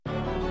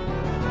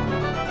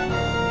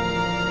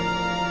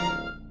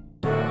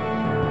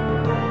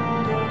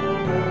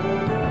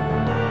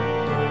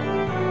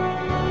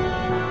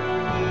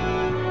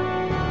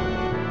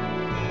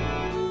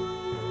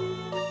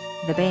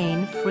the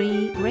Baen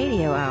Free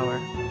Radio Hour.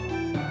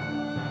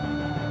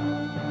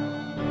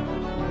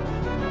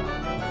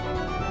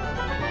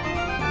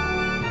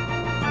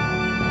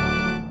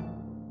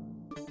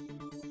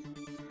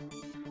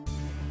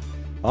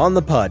 On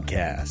the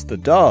podcast, a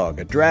dog,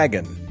 a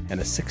dragon,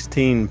 and a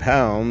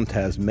 16-pound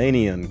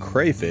Tasmanian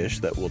crayfish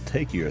that will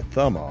take your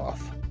thumb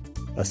off.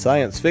 A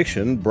science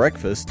fiction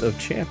breakfast of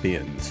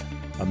champions.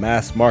 A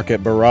mass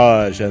market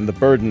barrage and the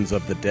burdens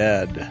of the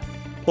dead.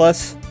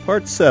 Plus,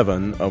 part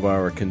 7 of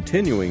our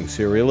continuing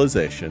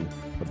serialization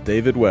of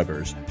David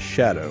Weber's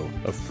Shadow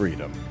of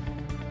Freedom.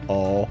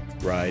 All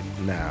right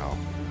now.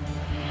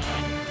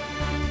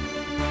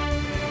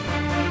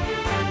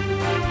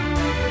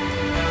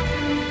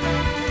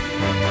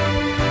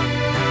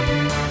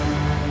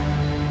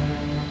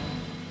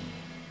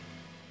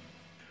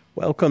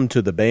 Welcome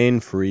to the Baen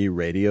Free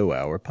Radio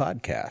Hour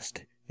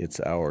podcast.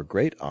 It's our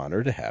great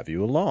honor to have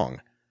you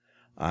along.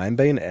 I'm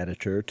Baen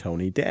editor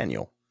Tony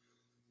Daniel.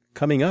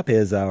 Coming up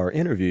is our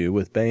interview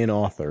with Baen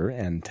author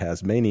and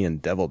Tasmanian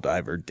devil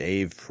diver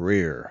Dave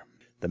Freer.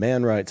 The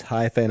man writes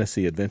high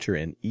fantasy adventure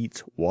and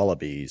eats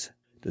wallabies.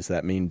 Does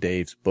that mean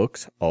Dave's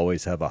books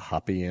always have a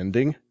happy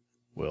ending?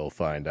 We'll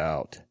find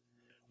out.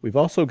 We've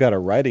also got a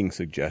writing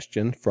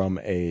suggestion from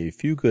a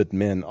Few Good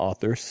Men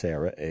author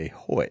Sarah A.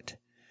 Hoyt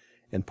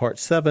in part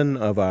 7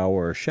 of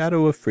our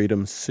Shadow of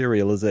Freedom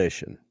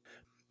serialization.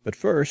 But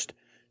first,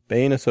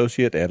 Baen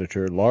Associate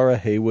Editor Laura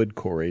Haywood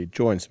Corey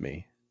joins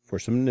me for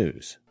some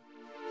news.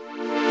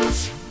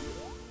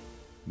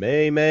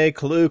 May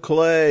Clue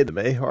Clay. The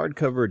May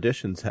hardcover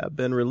editions have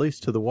been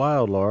released to the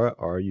wild, Laura.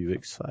 Are you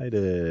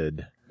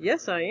excited?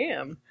 Yes, I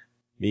am.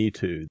 Me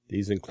too.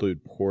 These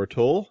include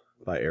Portal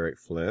by Eric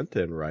Flint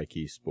and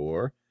Reiki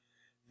Spoor.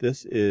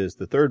 This is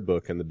the third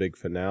book and the big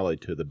finale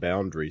to the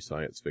Boundary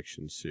science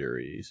fiction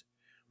series.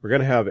 We're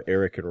going to have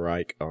Eric and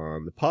Reich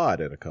on the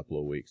pod in a couple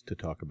of weeks to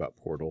talk about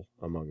Portal,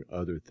 among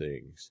other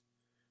things.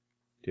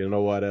 Do you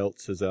know what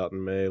else is out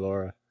in May,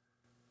 Laura?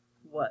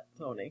 What,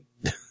 Tony?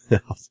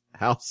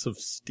 House of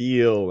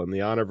Steel and the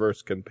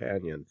Honorverse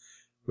Companion,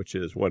 which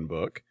is one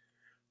book.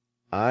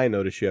 I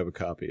notice you have a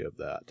copy of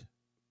that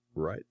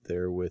right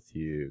there with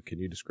you. Can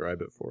you describe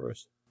it for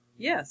us?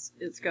 Yes,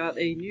 it's got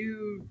a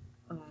new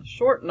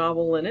short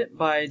novel in it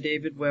by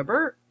David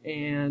Weber,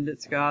 and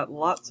it's got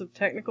lots of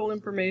technical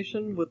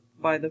information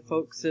by the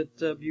folks at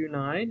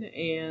Bu9,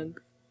 and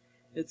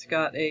it's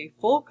got a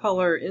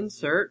full-color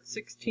insert,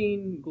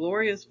 16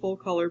 glorious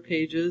full-color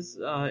pages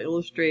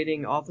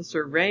illustrating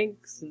officer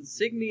ranks,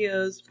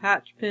 insignias,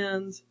 patch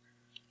pins,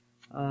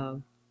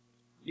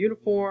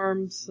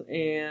 uniforms,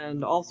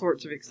 and all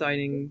sorts of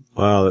exciting...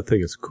 Wow, that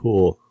thing is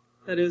cool.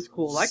 That is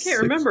cool. I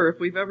can't remember if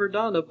we've ever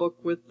done a book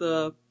with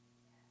the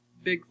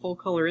big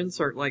full-color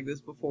insert like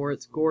this before.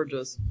 It's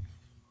gorgeous.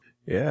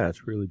 Yeah,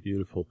 it's really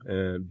beautiful.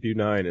 And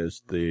Bu9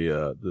 is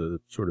the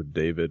sort of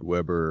David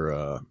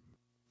Weber,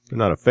 they're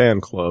not a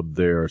fan club,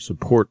 they're a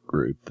support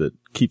group that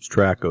keeps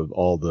track of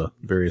all the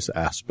various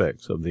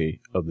aspects of the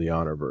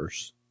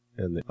Honorverse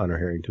and the Honor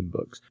Harrington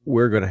books.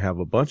 We're going to have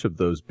a bunch of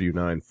those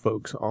Bu9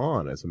 folks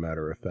on, as a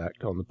matter of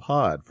fact, on the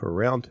pod for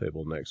a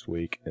roundtable next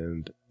week,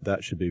 and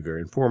that should be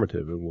very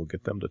informative, and we'll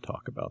get them to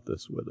talk about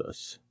this with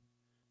us.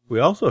 We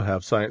also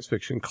have science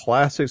fiction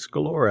classics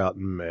galore out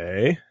in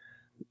May.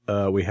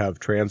 We have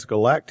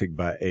Transgalactic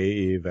by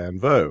A.E. Van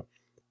Vogt.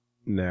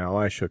 Now,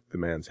 I shook the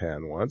man's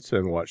hand once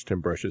and watched him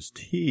brush his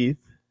teeth,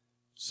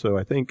 so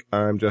I think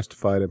I'm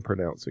justified in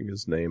pronouncing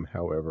his name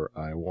however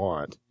I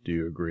want. Do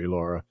you agree,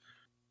 Laura?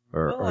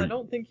 I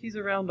don't think he's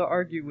around to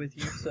argue with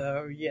you,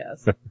 so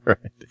yes. Right.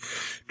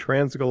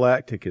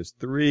 Transgalactic is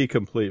 3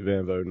 complete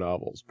Van Vogt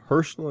novels,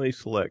 personally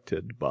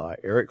selected by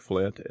Eric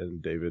Flint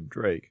and David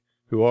Drake,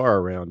 who are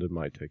around and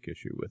might take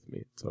issue with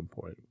me at some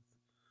point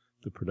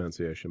with the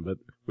pronunciation. But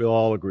we'll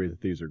all agree that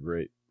these are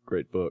great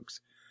books.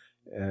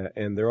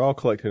 And they're all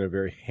collected in a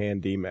very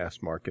handy mass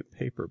market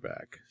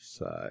paperback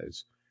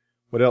size.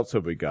 What else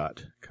have we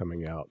got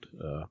coming out?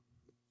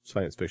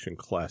 Science fiction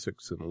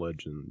classics and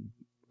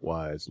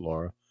legend-wise,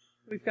 Laura?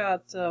 We've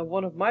got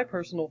one of my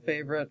personal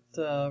favorite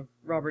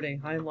Robert A.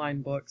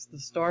 Heinlein books, The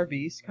Star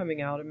Beast, coming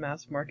out in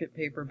mass market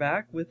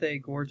paperback with a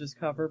gorgeous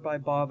cover by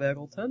Bob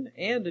Eggleton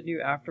and a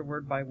new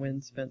afterword by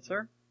Wynne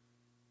Spencer.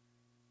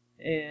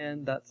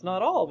 And that's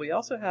not all. We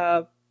also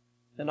have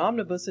an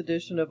omnibus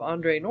edition of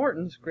Andre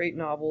Norton's great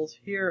novels,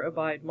 Here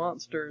Abide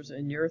Monsters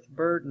and Yerth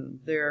Burden.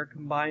 They're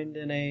combined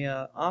in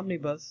a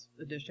omnibus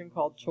edition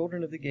called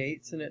Children of the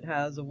Gates, and it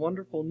has a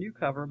wonderful new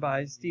cover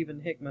by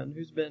Stephen Hickman,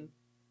 who's been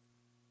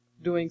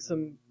doing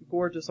some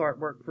gorgeous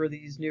artwork for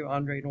these new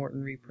Andre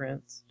Norton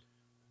reprints.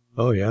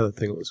 Oh, yeah, that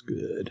thing looks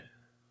good.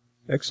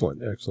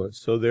 Excellent.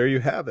 So there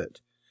you have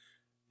it.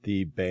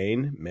 The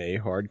Baen May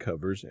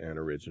hardcovers and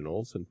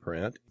originals in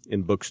print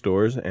in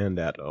bookstores and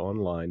at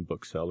online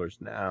booksellers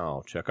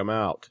now. Check them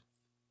out.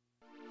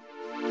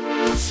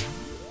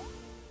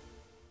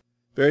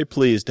 Very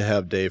pleased to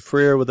have Dave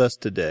Freer with us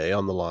today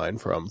on the line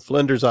from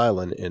Flinders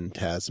Island in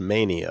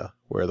Tasmania,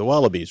 where the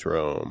wallabies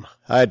roam.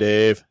 Hi,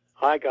 Dave.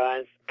 Hi,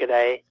 guys.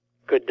 G'day.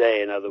 Good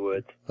day, in other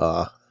words.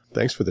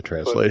 Thanks for the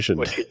translation.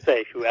 What you'd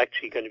say if you were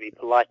actually going to be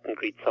polite and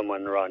greet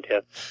someone around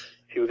here.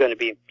 If you were going to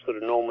be sort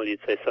of normal, you'd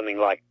say something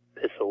like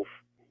piss off.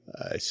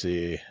 I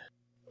see.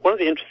 One of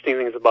the interesting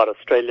things about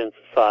Australian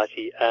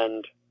society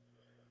and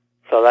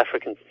South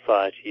African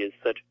society is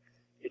that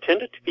you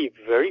tended to be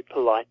very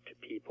polite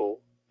to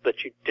people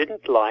that you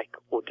didn't like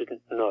or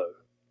didn't know.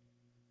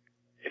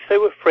 If they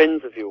were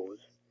friends of yours,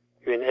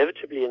 you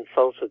inevitably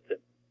insulted them,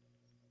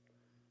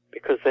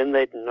 because then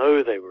they'd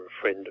know they were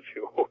a friend of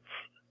yours.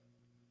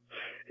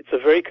 It's a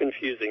very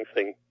confusing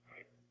thing.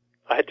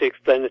 I had to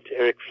explain it to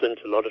Eric Flint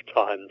a lot of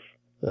times.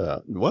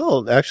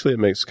 Well, actually, it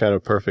makes kind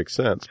of perfect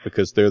sense,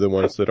 because they're the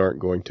ones that aren't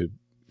going to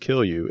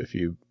kill you if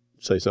you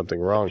say something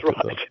wrong That's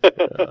to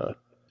them.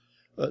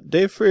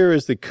 Dave Freer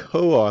is the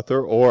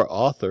co-author or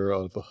author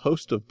of a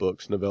host of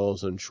books,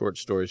 novellas, and short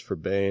stories for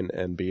Baen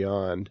and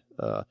beyond.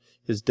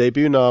 His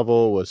debut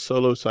novel was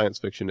solo science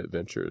fiction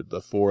adventure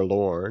The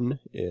Forlorn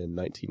in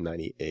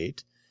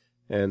 1998,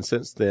 and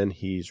since then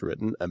he's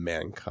written A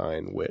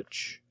Mankind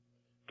Witch,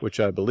 which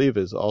I believe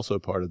is also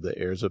part of the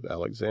Heirs of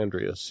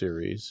Alexandria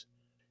series,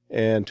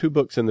 and 2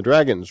 books in the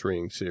Dragon's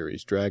Ring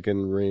series,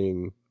 Dragon's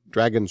Ring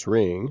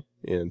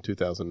in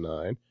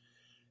 2009,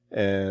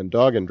 and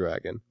Dog and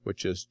Dragon,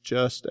 which is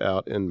just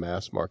out in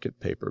mass market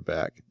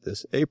paperback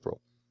this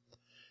April.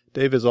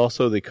 Dave is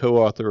also the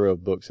co-author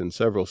of books in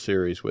several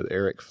series with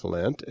Eric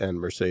Flint and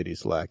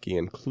Mercedes Lackey,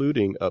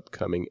 including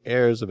upcoming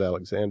Heirs of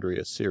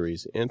Alexandria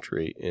series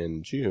entry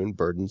in June,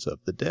 Burdens of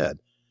the Dead.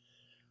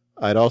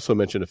 I'd also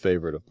mention a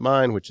favorite of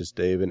mine, which is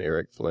Dave and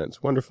Eric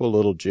Flint's wonderful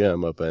little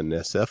gem of an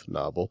SF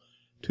novel,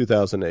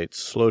 2008's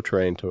Slow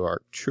Train to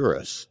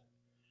Arcturus.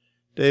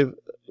 Dave,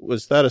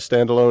 was that a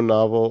standalone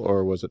novel,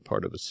 or was it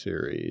part of a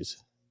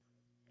series?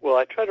 Well,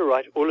 I try to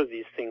write all of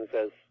these things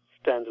as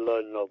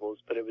standalone novels,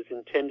 but it was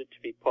intended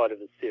to be part of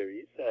a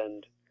series,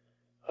 and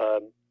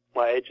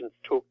my agents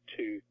talked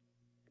to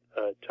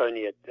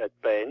Tony at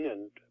Baen,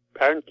 and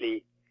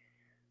apparently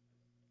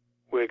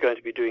we're going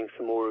to be doing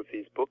some more of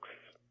these books.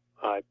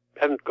 I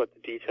haven't got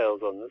the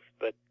details on this,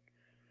 but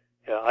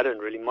I don't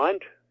really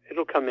mind.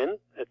 It'll come in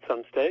at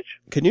some stage.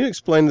 Can you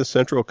explain the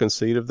central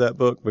conceit of that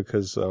book?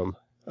 Because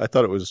I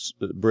thought it was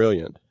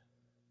brilliant.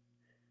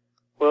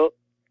 Well,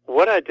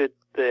 what I did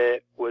there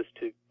was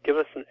to give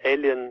us an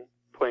alien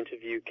point of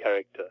view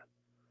character.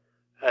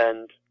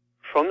 And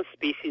from a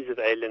species of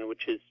alien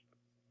which is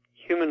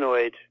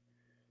humanoid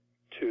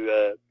to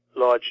a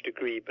large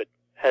degree, but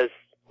has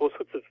all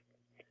sorts of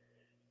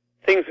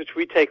things which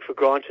we take for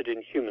granted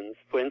in humans.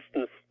 For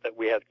instance, that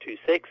we have 2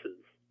 sexes.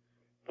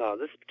 Now,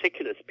 this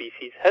particular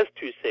species has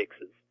 2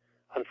 sexes.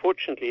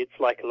 Unfortunately, it's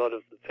like a lot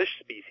of the fish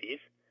species,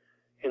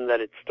 in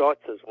that it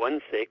starts as one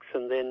sex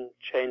and then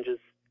changes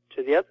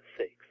to the other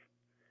sex.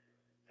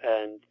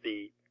 And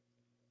the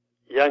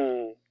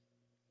young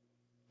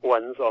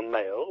ones are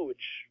male,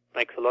 which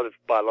makes a lot of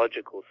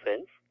biological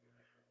sense.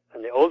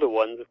 And the older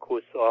ones, of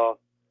course, are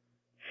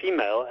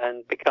female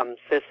and become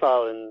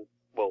sessile and,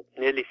 well,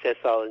 nearly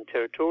sessile and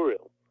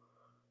territorial.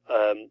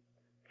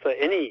 So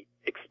any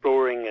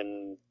exploring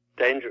and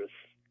dangerous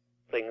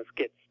things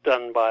gets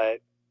done by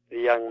the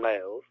young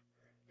males,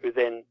 who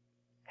then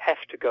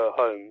have to go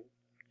home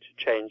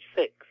to change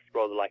sex,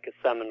 rather like a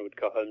salmon would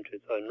go home to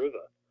its own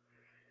river.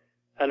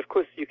 And of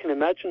course, you can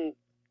imagine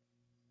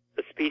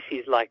a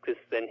species like this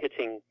then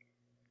hitting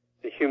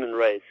the human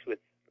race with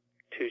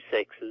 2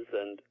 sexes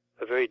and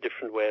a very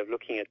different way of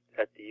looking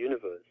at the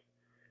universe.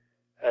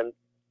 And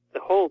the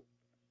whole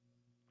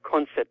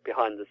concept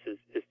behind this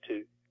is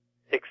to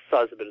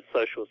exercise a bit of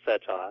social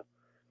satire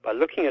by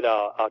looking at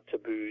our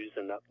taboos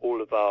and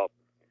all of our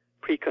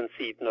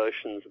preconceived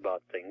notions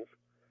about things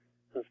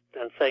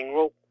and saying,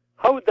 well,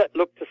 how would that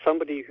look to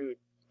somebody who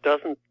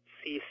doesn't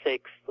see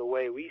sex the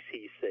way we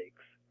see sex,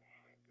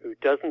 who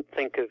doesn't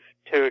think of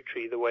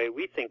territory the way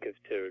we think of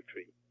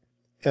territory?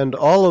 And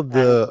all of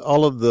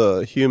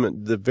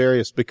the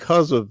various,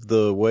 because of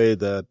the way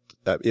that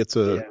it's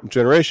a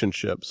generation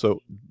ship,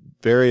 so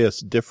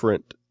various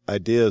different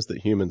ideas that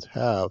humans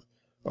have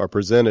are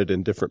presented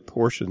in different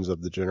portions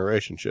of the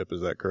generation ship.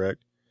 Is that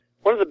correct?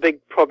 One of the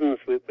big problems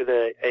with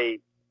a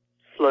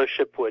slow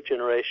ship or a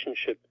generation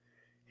ship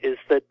is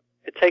that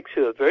it takes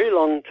you a very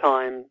long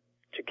time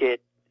to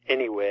get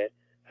anywhere,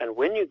 and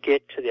when you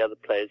get to the other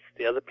place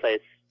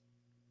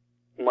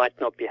might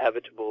not be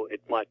habitable.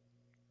 It might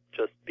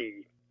just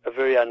be a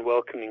very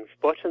unwelcoming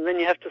spot, and then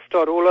you have to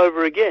start all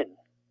over again.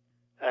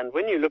 And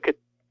when you look at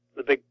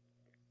the big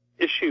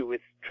issue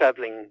with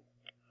traveling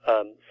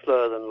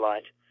slower than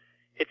light,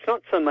 it's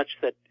not so much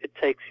that it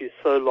takes you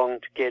so long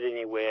to get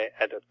anywhere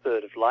at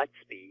 1/3 of light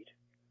speed,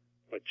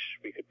 which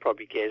we could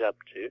probably get up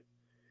to.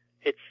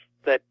 It's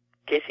that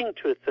getting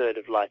to 1/3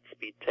 of light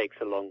speed takes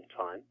a long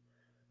time,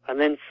 and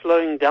then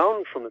slowing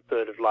down from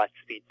 1/3 of light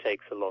speed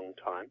takes a long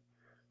time.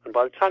 And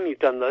by the time you've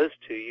done those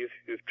two,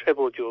 you've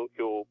trebled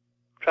your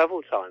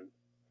travel time.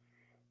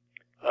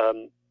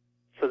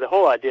 So the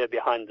whole idea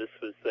behind this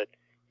was that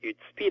you'd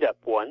speed up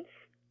once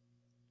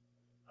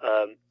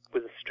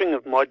with a string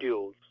of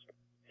modules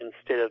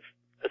instead of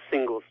a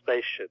single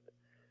spaceship,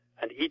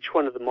 and each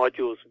one of the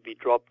modules would be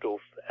dropped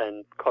off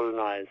and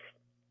colonize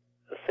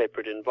a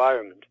separate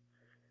environment.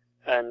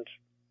 And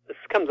this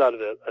comes out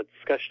of a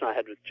discussion I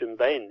had with Jim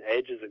Baen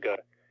ages ago.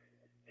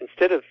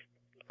 Instead of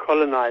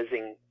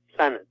colonizing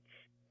planets,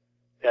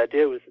 the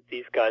idea was that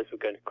these guys were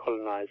going to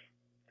colonize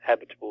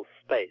habitable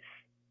space,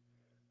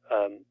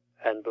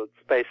 and build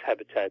space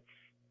habitats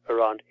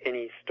around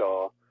any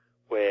star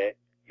where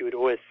you would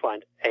always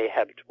find a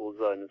habitable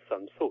zone of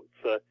some sort.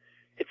 So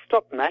it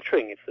stopped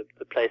mattering if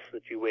the place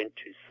that you went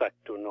to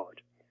sucked or not.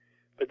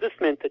 But this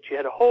meant that you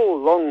had a whole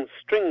long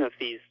string of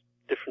these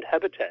different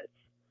habitats.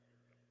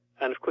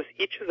 And of course,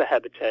 each of the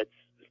habitats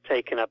was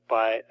taken up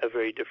by a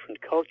very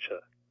different culture.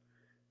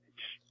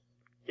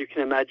 You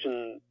can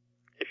imagine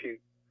if you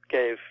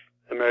gave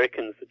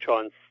Americans the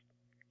chance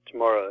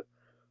tomorrow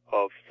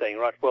of saying,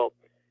 right, well,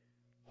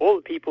 all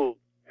the people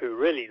who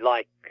really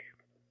like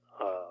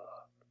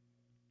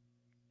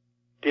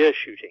deer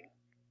shooting,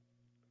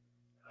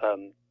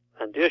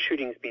 and deer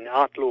shooting has been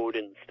outlawed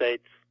in the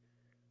States,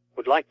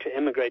 would like to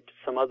emigrate to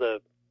some other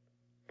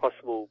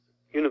possible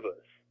universe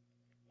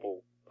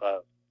or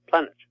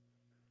planet.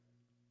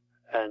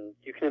 And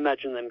you can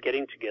imagine them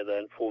getting together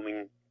and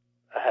forming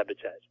a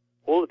habitat.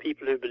 All the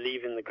people who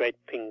believe in the Great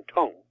Ping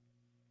Tong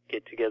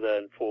get together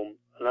and form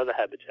another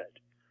habitat.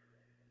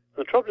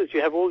 And the trouble is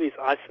you have all these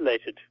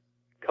isolated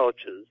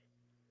cultures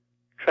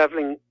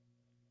traveling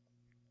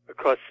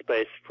across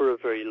space for a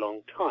very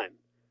long time.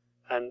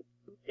 And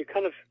you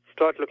kind of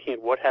start looking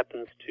at what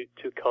happens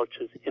to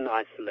cultures in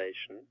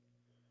isolation,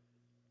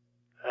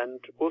 and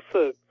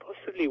also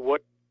possibly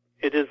what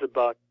it is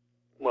about,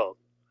 well,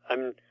 I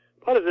mean,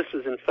 part of this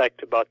was in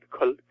fact about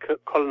the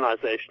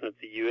colonization of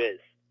the U.S.,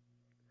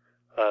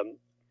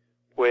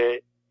 where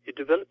you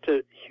developed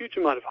a huge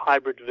amount of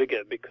hybrid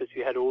vigor because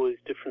you had all these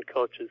different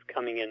cultures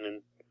coming in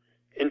and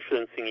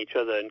influencing each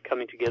other and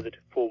coming together to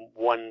form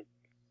one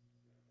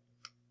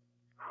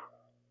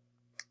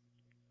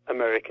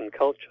American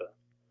culture,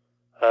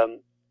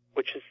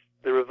 which is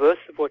the reverse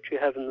of what you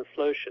have in the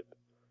slow ship.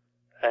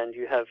 And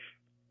you have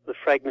the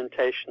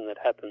fragmentation that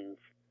happens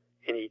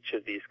in each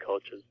of these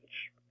cultures,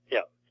 which,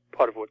 yeah,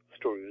 part of what the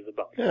story was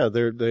about. Yeah,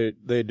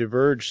 they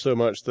diverge so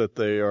much that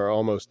they are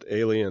almost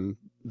alien.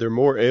 They're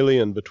more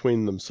alien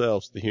between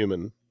themselves, the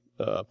human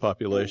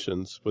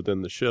populations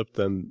within the ship,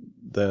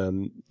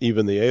 than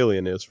even the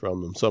alien is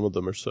from them. Some of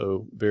them are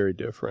so very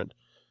different.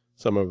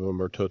 Some of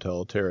them are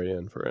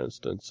totalitarian, for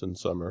instance, and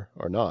some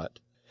are not.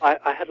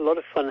 I had a lot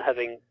of fun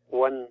having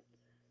one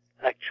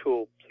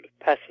actual sort of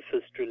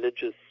pacifist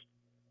religious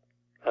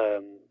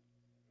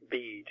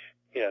bead,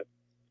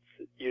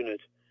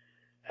 unit,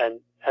 and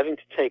having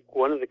to take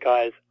one of the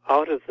guys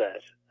out of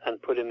that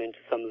and put him into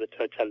some of the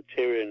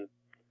totalitarian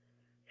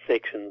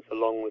sections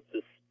along with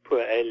this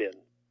poor alien,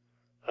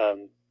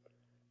 and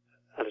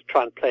to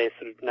try and play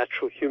sort of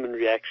natural human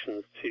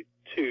reactions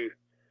to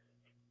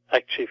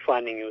actually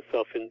finding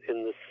yourself in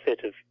this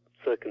set of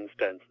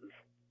circumstances.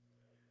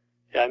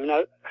 Yeah, I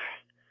mean,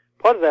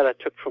 part of that I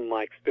took from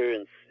my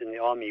experience in the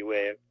Army,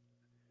 where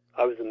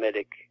I was a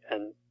medic,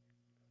 and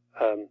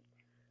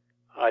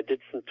I did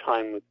some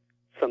time with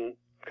some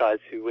guys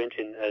who went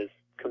in as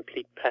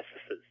complete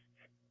pacifists.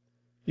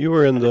 You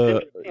were in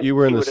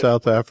the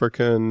South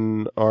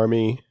African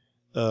Army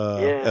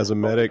as a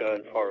medic.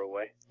 Going far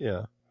away.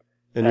 Yeah,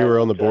 and you were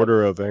on the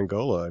border of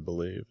Angola, I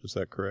believe. Is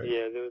that correct?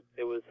 Yeah,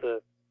 there was a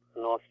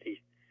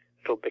nasty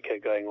little bicker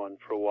going on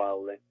for a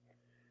while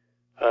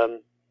there.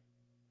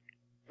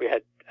 We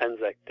had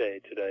Anzac Day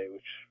today,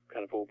 which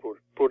kind of all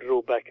brought it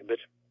all back a bit.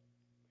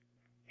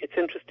 It's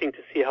interesting to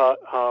see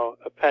how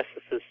a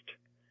pacifist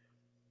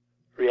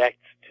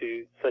reacts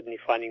to suddenly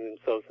finding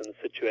themselves in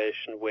a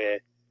situation where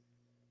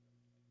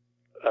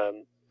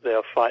they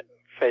are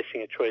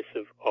facing a choice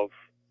of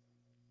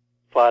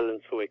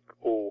violence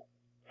or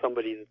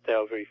somebody that they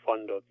are very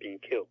fond of being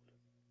killed.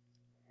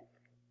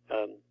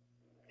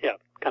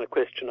 Kind of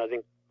question I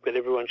think that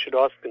everyone should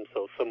ask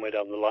themselves somewhere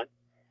down the line.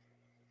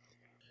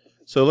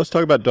 So let's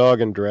talk about Dog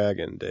and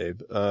Dragon,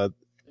 Dave. Now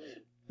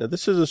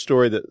this is a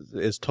story that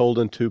is told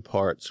in two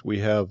parts. We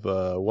have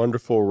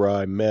wonderful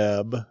Rye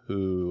Meb,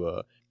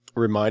 who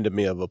reminded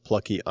me of a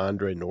plucky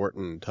Andre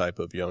Norton type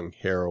of young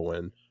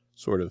heroine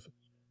sort of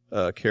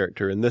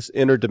character. And this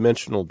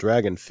interdimensional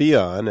dragon,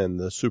 Fion, and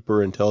the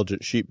super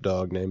intelligent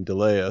sheepdog named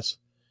Deleus,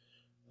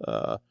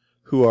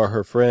 who are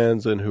her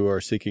friends and who are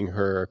seeking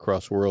her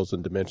across worlds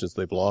and dimensions.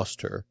 They've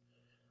lost her.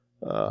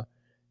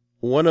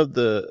 One of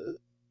the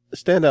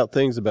standout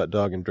things about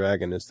Dog and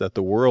Dragon is that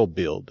the world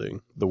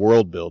building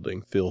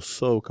feels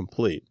so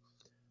complete.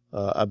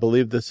 I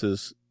believe this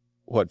is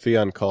what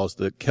Fion calls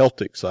the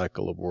Celtic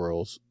cycle of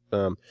worlds.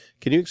 Can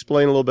you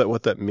explain a little bit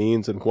what that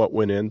means and what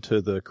went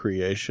into the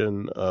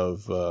creation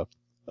of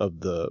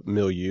the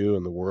milieu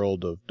and the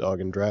world of Dog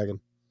and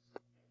Dragon?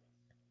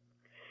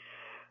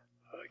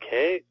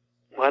 Okay,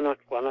 why not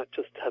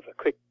just have a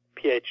quick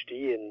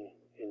PhD in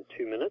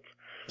 2 minutes?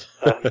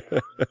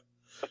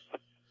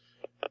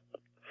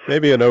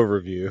 Maybe an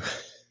overview.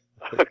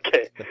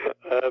 Okay.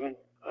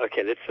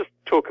 Okay, let's just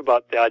talk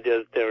about the idea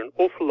that there are an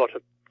awful lot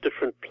of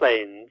different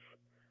planes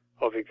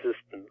of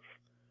existence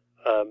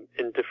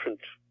in different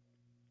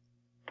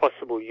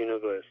possible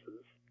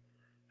universes,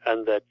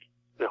 and that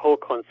the whole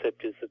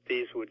concept is that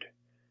these would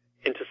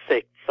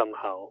intersect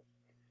somehow,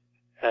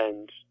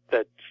 and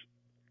that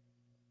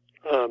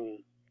the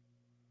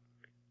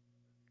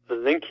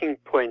linking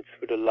points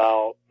would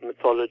allow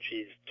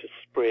mythologies to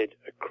spread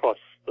across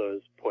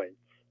those points.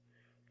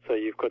 So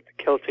you've got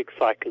the Celtic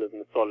cycle of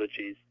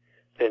mythologies,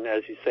 then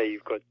as you say,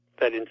 you've got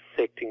that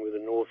intersecting with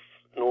the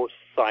Norse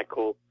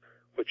cycle,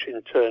 which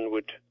in turn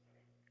would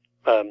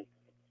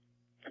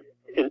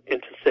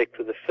intersect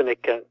with the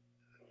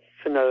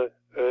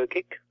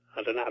Finno-Ugric.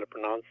 I don't know how to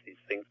pronounce these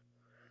things.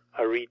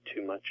 I read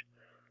too much.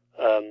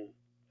 And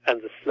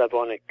the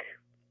Slavonic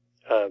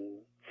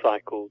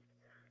cycle,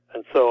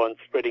 and so on,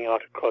 spreading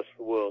out across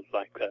the world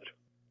like that.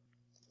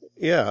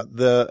 Yeah,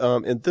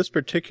 in this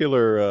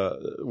particular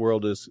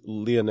world is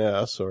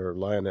Lioness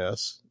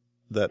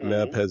that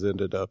Meb has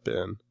ended up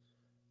in,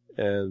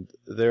 and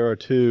there are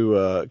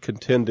two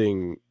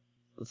contending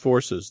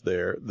forces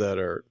there that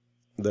are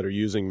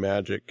using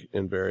magic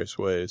in various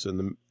ways,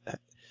 and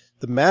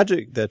the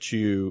magic that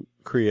you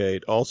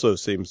create also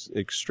seems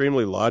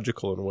extremely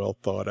logical and well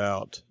thought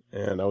out.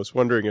 And I was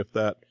wondering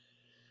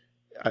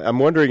I'm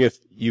wondering if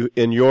you,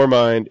 in your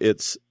mind,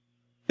 it's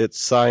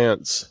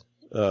science.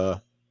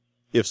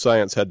 If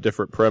science had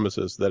different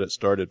premises that it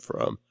started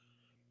from.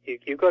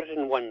 You got it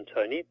in one,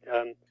 Tony.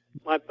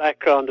 My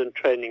background and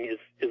training is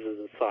as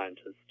a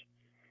scientist.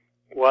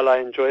 While I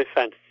enjoy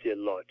fantasy a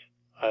lot,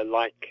 I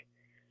like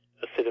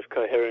a set of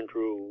coherent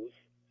rules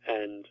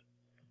and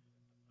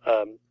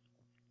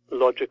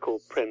logical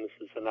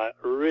premises, and I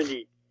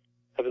really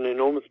have an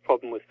enormous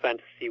problem with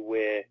fantasy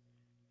where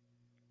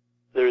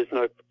there is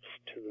no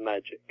to the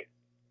magic.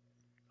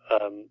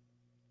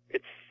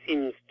 It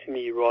seems to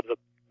me rather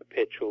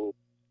perpetual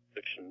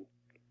fiction.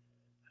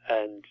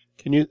 And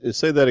can you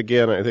say that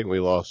again? I think we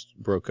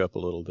broke up a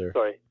little there.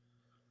 Sorry.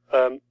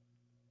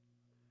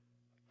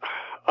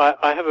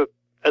 I have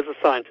as a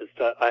scientist,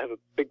 I have a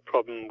big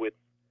problem with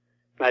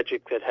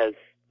magic that has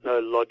no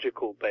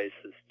logical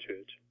basis to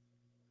it.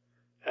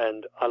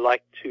 And I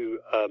like to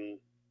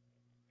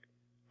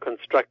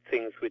construct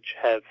things which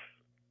have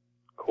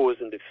cause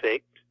and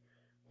effect,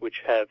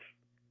 which have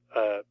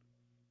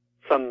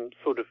some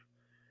sort of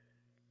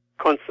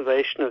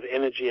conservation of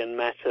energy and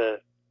matter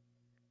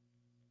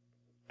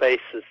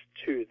basis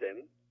to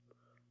them.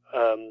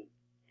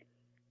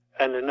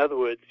 And in other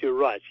words, you're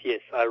right.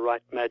 Yes, I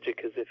write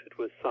magic as if it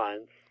was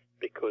science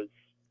because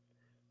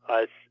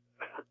I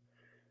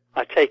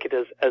take it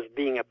as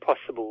being a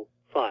possible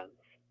science.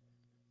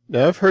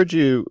 Now, I've heard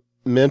you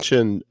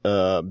mention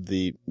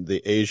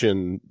the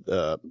Asian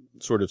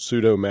sort of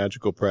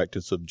pseudo-magical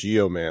practice of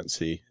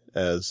geomancy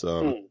as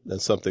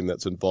something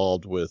that's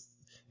involved with,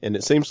 and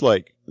it seems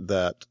like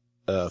that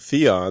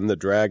Theon, the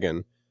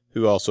dragon,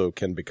 who also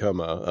can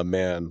become a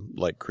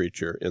man-like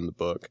creature in the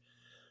book,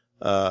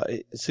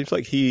 it seems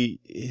like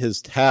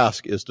his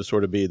task is to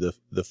sort of be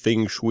the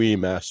feng shui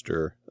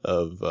master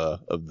of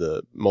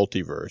the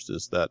multiverse.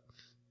 Is that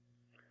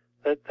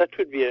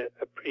would be a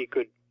pretty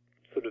good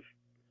sort of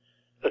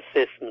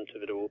assessment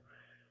of it all.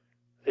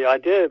 The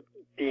idea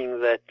being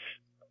that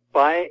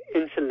by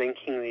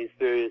interlinking these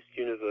various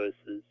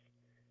universes,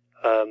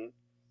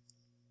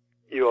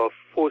 you are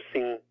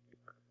forcing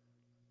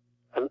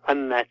an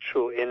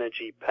unnatural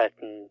energy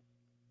pattern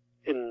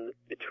in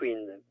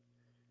between them,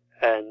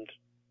 and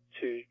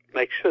to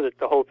make sure that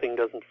the whole thing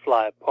doesn't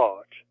fly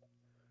apart,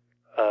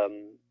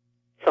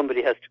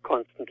 somebody has to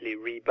constantly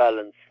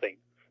rebalance things.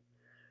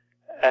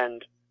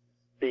 And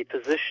the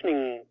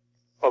positioning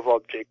of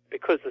objects,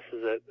 because this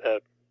is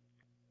a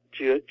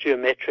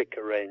geometric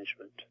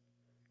arrangement,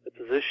 the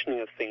positioning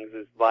of things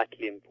is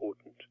vitally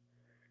important.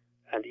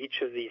 And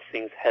each of these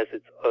things has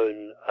its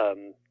own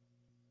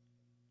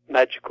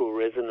magical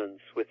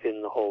resonance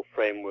within the whole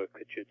framework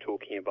that you're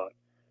talking about.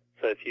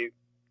 So if you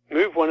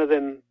move one of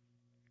them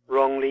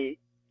wrongly,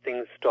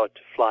 things start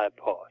to fly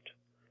apart.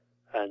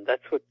 And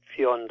that's what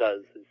Theon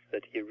does, is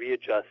that he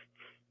readjusts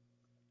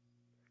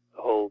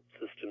the whole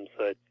system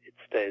so it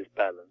stays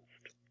balanced.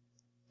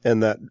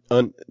 And that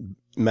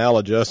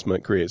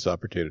maladjustment creates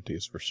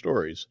opportunities for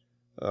stories.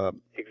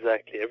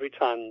 Exactly. Every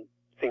time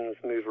things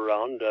move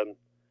around,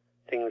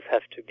 things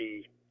have to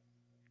be...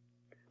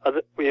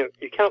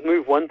 you can't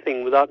move one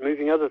thing without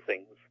moving other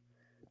things.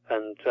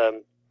 And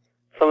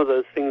some of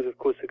those things, of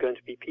course, are going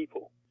to be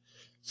people.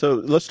 So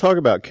let's talk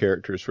about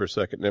characters for a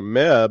second. Now,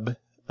 Meb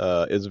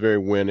is a very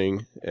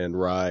winning and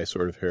wry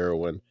sort of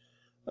heroine.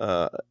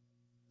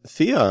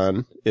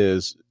 Theon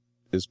is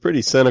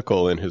pretty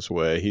cynical in his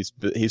way.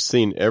 He's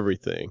seen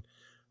everything.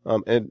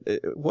 And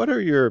what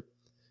are your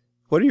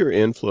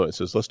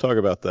influences? Let's talk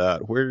about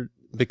that.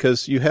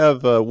 Because you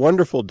have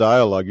wonderful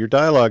dialogue. Your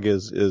dialogue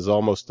is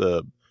almost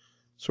a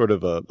sort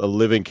of a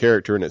living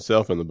character in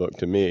itself in the book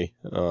to me.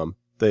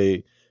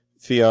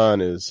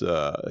 Theon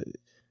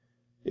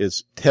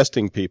is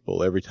testing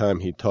people every time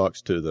he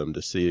talks to them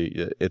to see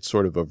it's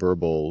sort of a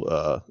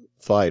verbal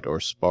fight or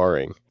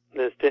sparring.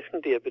 There's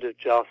definitely a bit of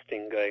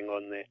jousting going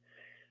on there.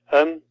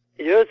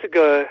 Years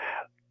ago,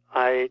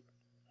 I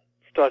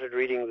started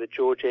reading the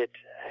Georgette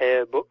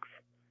Heyer books,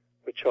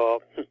 which are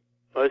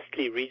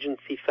mostly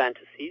Regency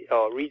fantasy,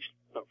 or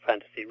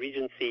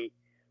Regency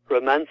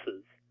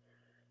romances.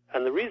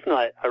 And the reason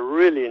I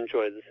really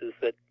enjoy this is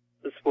that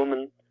this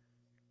woman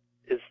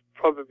is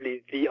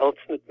probably the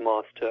ultimate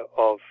master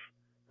of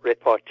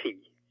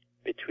repartee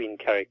between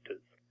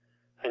characters.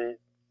 And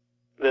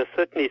there are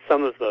certainly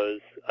some of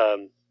those,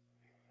 the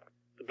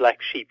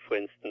Black Sheep, for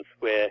instance,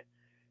 where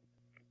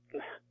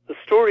the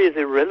story is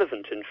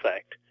irrelevant, in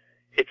fact.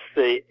 It's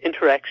the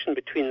interaction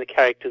between the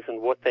characters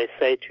and what they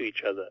say to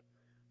each other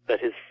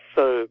that is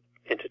so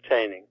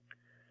entertaining.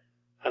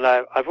 And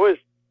I've always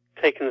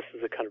taken this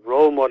as a kind of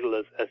role model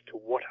as to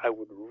what I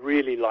would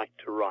really like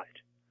to write.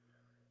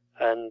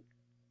 And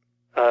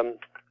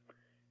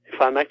if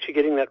I'm actually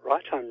getting that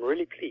right, I'm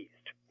really pleased.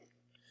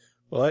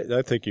 Well,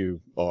 I think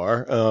you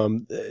are.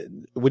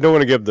 We don't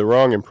want to give the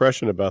wrong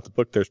impression about the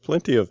book. There's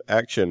plenty of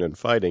action and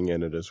fighting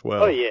in it as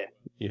well. Oh, yeah.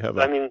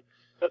 I mean,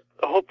 the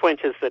whole point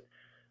is that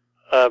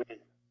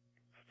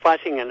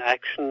fighting and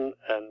action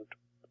and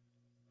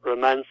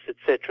romance,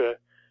 etc.,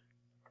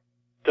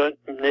 don't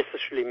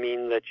necessarily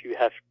mean that you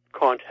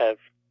can't have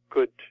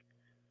good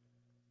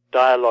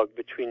dialogue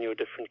between your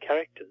different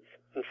characters.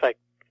 In fact,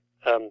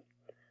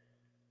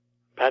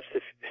 perhaps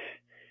if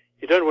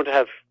you don't want to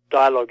have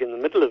dialogue in the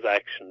middle of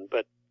action,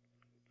 but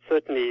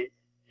certainly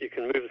you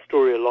can move a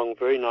story along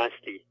very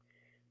nicely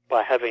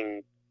by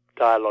having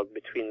dialogue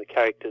between the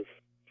characters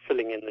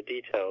filling in the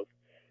details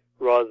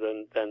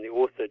rather than the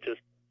author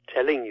just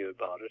telling you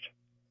about it.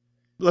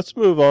 Let's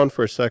move on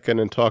for a second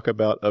and talk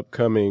about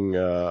upcoming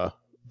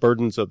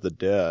Burdens of the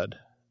Dead.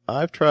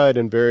 I've tried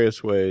in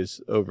various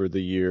ways over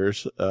the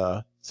years,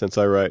 since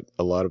I write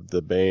a lot of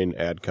the Baen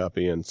ad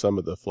copy and some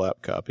of the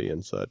flap copy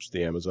and such,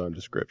 the Amazon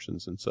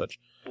descriptions and such,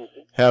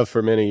 have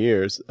for many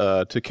years,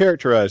 to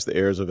characterize the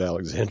Heirs of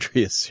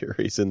Alexandria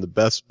series in the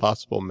best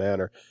possible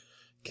manner.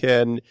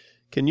 Can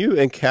you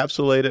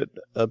encapsulate it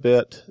a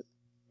bit?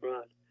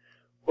 Right.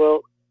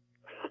 Well,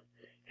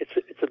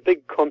 it's a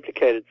big,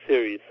 complicated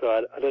series,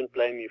 so I don't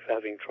blame you for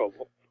having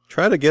trouble.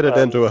 Try to get it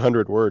into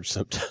 100 words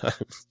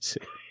sometimes.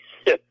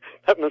 Yeah,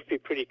 that must be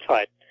pretty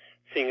tight,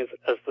 seeing as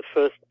the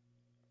first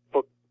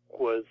book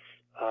was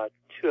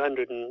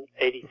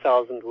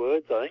 280,000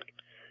 words, I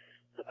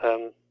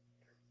think.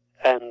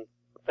 And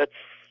that's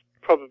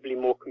probably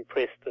more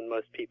compressed than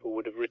most people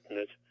would have written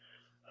it.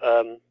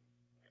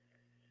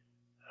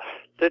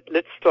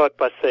 Let's start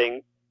by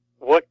saying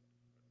what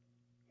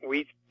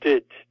we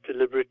did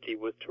deliberately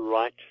was to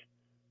write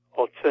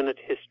alternate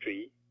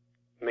history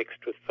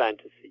mixed with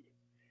fantasy.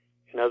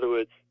 In other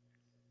words,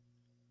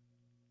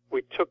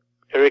 we took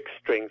Eric's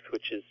strength,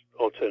 which is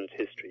alternate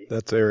history.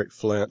 That's Eric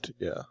Flint,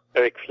 yeah.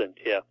 Eric Flint,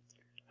 yeah.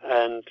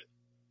 And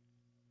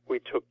we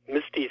took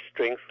Misty's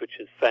strength, which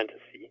is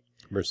fantasy.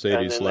 Mercedes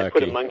and then Lackey.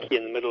 They put a monkey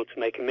in the middle to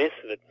make a mess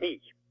of it,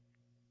 me.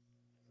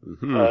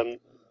 Mm-hmm.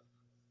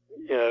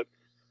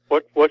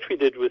 What we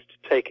did was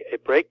to take a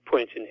break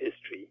point in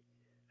history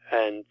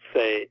and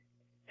say,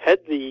 had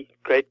the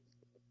great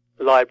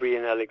library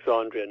in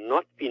Alexandria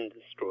not been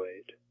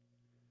destroyed,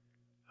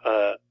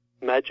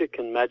 magic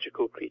and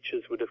magical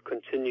creatures would have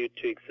continued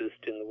to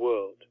exist in the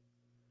world.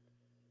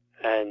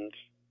 And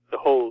the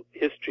whole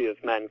history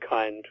of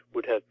mankind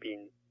would have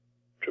been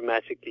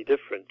dramatically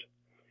different.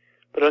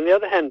 But on the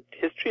other hand,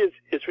 history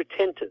is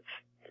retentive.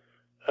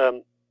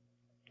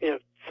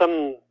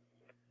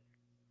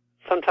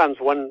 Sometimes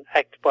one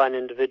act by an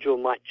individual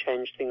might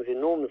change things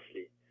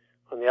enormously.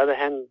 On the other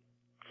hand,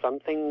 some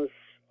things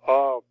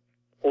are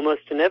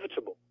almost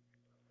inevitable,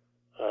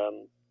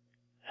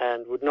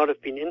 and would not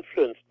have been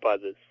influenced by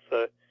this.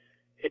 So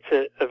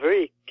it's a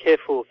very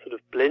careful sort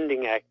of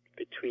blending act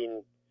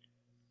between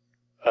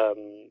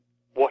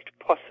what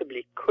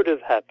possibly could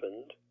have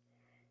happened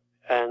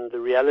and the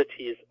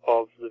realities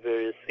of the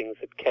various things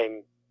that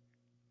came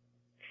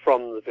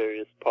from the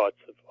various parts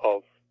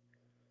of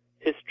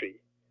history.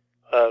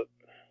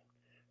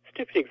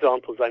 Stupid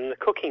examples. I mean, the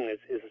cooking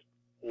is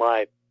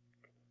my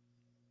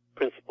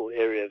principal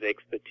area of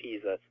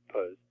expertise, I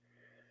suppose.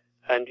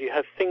 And you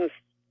have things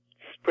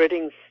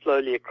spreading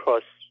slowly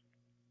across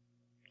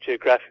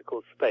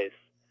geographical space.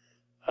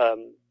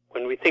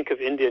 When we think of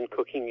Indian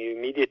cooking, you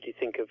immediately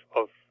think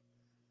of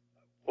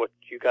what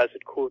you guys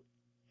would call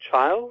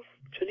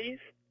chilies?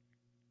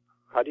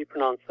 How do you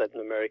pronounce that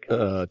in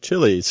American?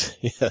 Chilies,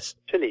 yes.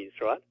 Chilies,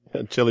 right?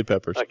 Chili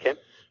peppers. Okay.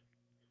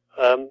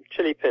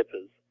 Chili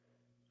peppers,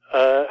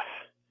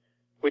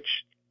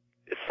 which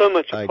is so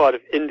much a part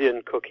of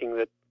Indian cooking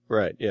that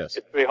right, yes.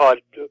 It's very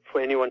hard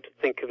for anyone to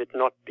think of it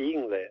not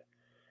being there.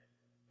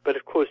 But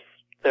of course,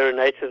 they're a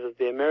native of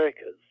the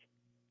Americas,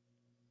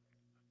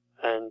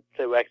 and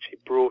they were actually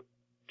brought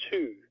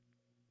to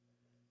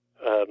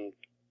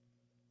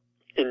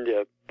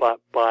India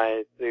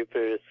by the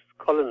various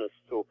colonists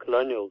or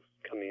colonials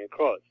coming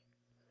across.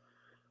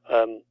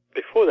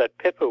 Before that,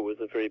 pepper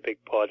was a very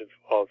big part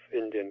of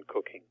Indian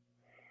cooking.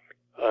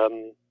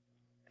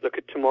 Look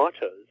at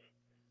tomatoes.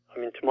 I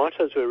mean,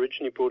 tomatoes were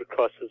originally brought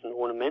across as an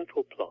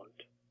ornamental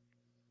plant.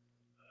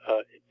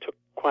 It took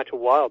quite a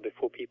while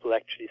before people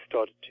actually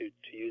started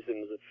to use them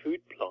as a food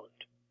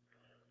plant.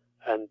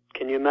 And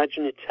can you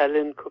imagine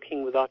Italian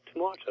cooking without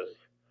tomatoes?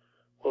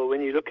 Well,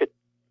 when you look at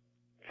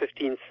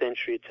 15th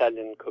century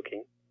Italian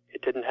cooking,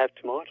 it didn't have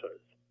tomatoes.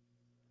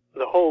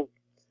 The whole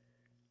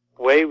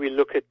way we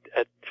look at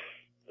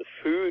the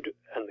food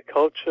and the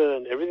culture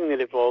and everything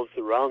that evolves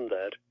around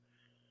that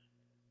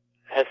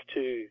has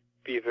to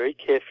be very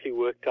carefully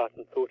worked out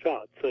and thought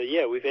out. So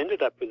yeah, we've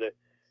ended up with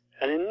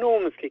an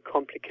enormously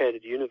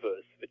complicated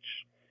universe,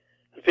 which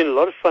has been a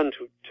lot of fun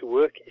to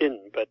work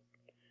in, but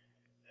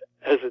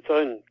has its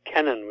own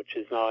canon, which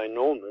is now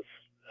enormous.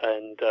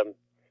 And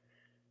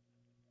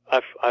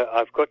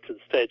I've got to the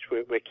stage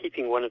where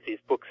keeping one of these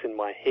books in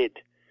my head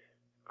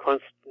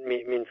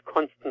means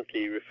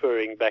constantly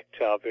referring back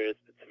to our various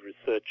bits of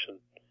research and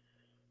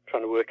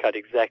trying to work out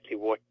exactly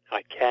what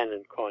I can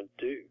and can't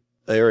do.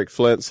 Eric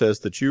Flint says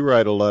that you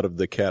write a lot of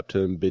the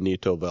Captain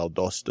Benito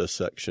Valdosta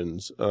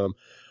sections.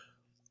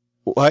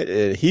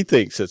 He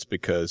thinks it's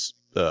because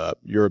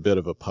you're a bit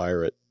of a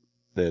pirate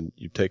and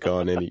you take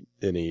on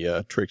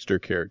any trickster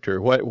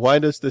character. Why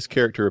does this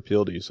character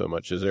appeal to you so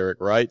much? Is Eric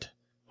right?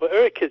 Well,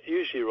 Eric is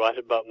usually right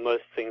about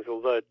most things,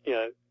 although,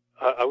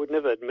 I would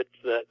never admit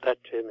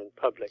that to him in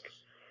public.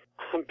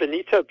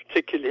 Benito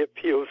particularly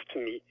appeals to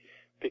me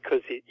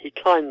because he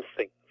climbs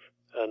things,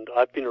 and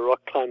I've been a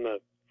rock climber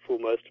for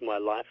most of my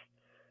life.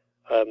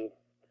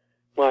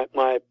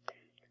 My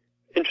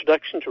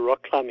introduction to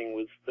rock climbing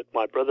was that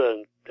my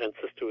brother and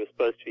sister were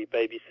supposed to be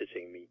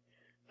babysitting me.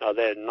 Now,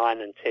 they're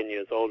 9 and 10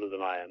 years older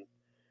than I am,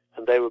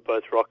 and they were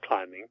both rock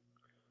climbing.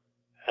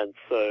 And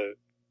so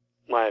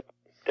my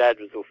dad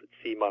was off at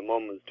sea, my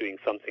mom was doing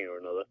something or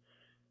another.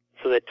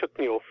 So they took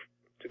me off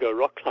to go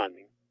rock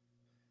climbing.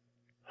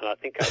 And I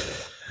think I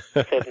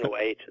was 7 or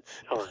 8 at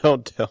the time.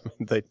 Don't tell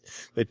me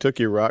they took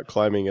you rock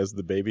climbing as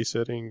the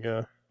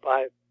babysitting?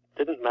 I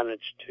didn't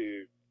manage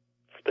to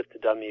split the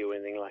dummy or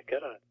anything like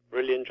that. I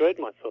really enjoyed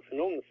myself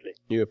enormously.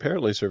 You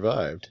apparently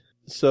survived.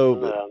 So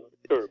no, I'm not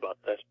sure about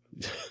that.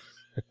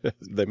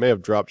 They may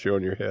have dropped you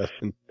on your head.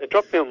 They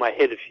dropped me on my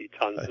head a few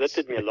times. That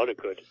did me a lot of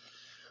good.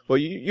 Well,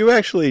 you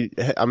actually,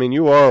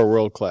 you are a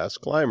world-class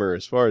climber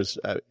as far as,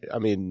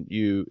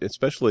 you,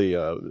 especially...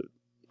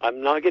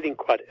 I'm now getting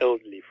quite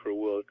elderly for a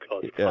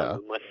world-class climber.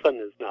 My son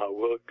is now a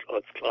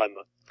world-class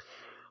climber.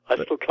 I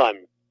still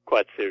climb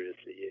quite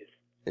seriously, yes.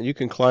 And you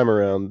can climb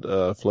around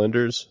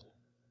Flinders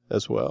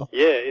as well?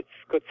 Yeah, it's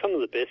got some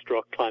of the best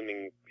rock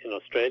climbing in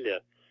Australia.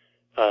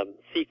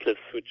 Sea cliffs,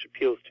 which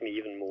appeals to me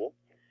even more.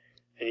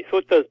 And you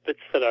thought those bits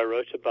that I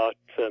wrote about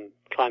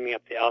climbing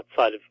up the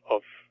outside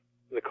of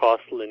the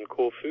castle in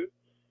Corfu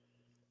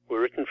were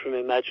written from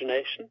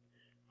imagination.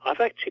 I've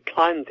actually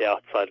climbed the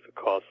outside of a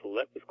castle.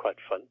 That was quite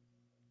fun.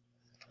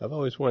 I've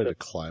always wanted to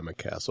climb a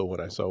castle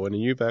when I saw one,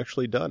 and you've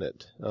actually done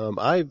it.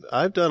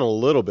 I've done a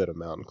little bit of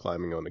mountain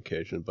climbing on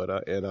occasion,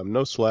 and I'm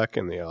no slack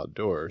in the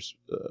outdoors.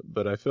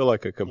 But I feel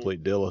like a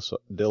complete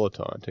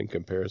dilettante in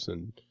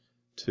comparison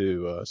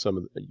to some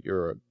of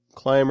you're a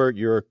climber.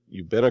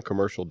 You've been a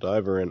commercial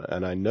diver,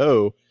 and I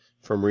know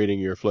from reading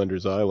your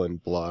Flinders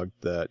Island blog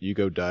that you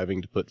go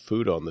diving to put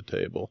food on the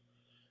table.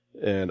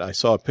 And I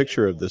saw a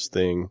picture of this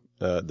thing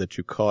that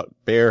you caught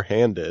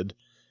barehanded,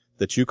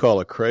 that you call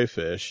a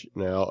crayfish.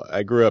 Now,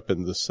 I grew up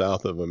in the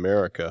south of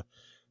America,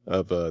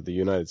 of the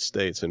United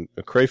States, and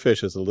a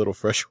crayfish is a little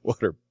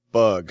freshwater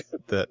bug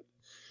that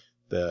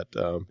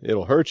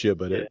it'll hurt you,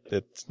 but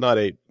it's not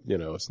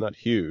it's not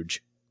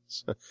huge.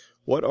 So,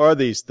 what are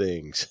these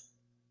things?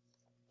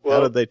 Well,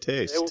 how did they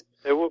taste?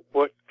 They were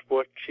what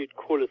you'd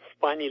call a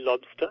spiny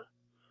lobster.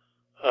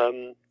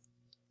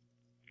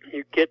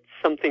 You get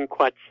something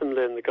quite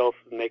similar in the Gulf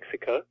of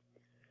Mexico,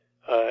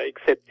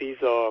 except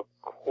these are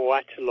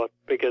quite a lot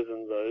bigger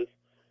than those.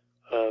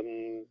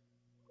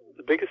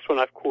 The biggest one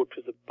I've caught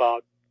was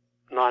about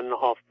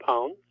 9.5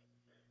 pounds.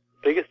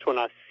 The biggest one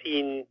I've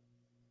seen,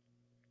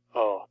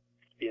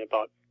 it's been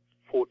about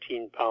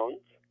 14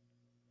 pounds.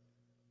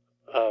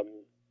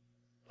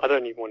 I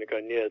don't even want to go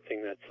near a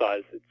thing that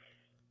size. It's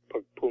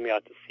probably pull me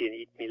out to sea and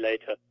eat me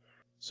later.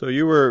 So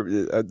you were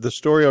the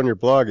story on your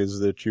blog is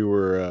that you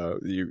were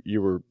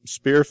you were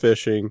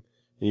spearfishing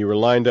and you were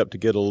lined up to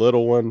get a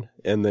little one,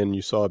 and then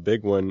you saw a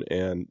big one.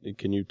 And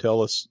can you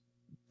tell us?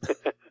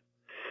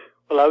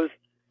 Well,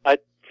 I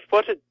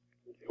spotted.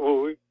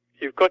 Well,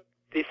 you've got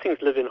these things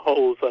live in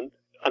holes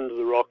under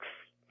the rocks,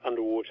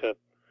 underwater,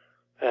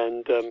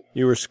 and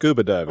you were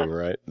scuba diving,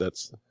 right?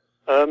 That's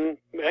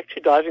we're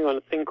actually diving on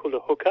a thing called a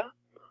hooker,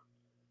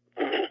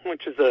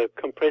 which is a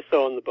compressor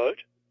on the boat.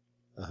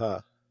 Uh-huh.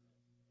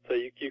 So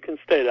you can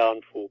stay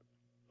down for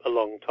a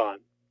long time.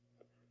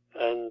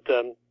 And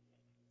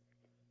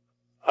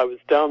I was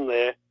down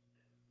there.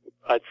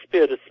 I'd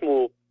speared a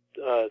small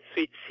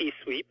sea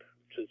sweep,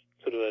 which is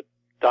sort of a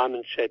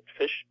diamond-shaped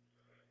fish,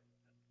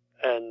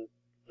 and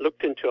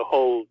looked into a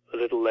hole a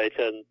little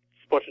later and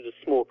spotted a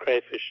small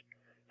crayfish.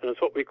 And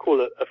it's what we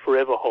call a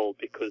forever hole,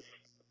 because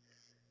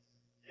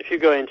if you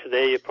go into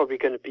there, you're probably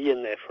going to be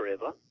in there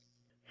forever.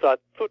 So I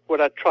thought what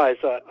I'd try is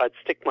I'd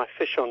stick my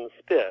fish on the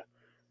spear.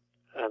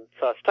 And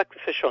so I stuck the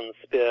fish on the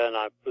spear, and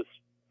I was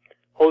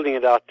holding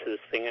it out to this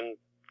thing, and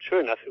sure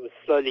enough, it was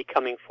slowly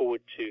coming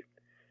forward to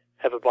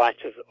have a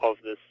bite of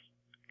this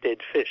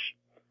dead fish.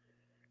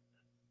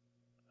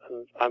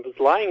 And I was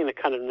lying in a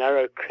kind of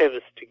narrow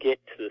crevice to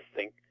get to this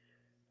thing,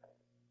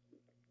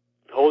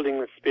 holding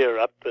the spear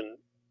up and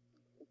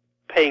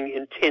paying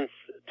intense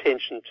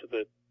attention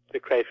to the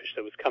crayfish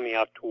that was coming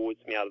out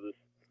towards me out of this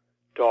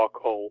dark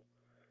hole.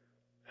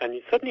 And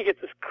you suddenly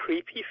get this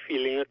creepy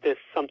feeling that there's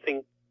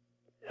something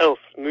else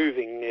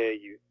moving near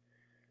you.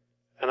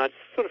 And I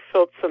just sort of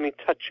felt something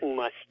touching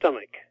my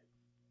stomach.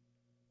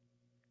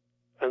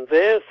 And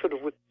there, sort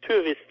of with two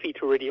of his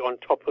feet already on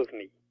top of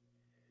me,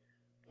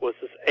 was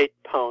this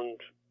 8-pound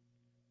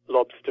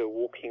lobster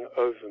walking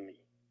over me.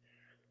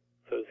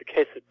 So it was a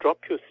case of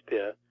drop your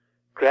spear,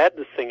 grab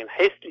this thing, and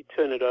hastily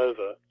turn it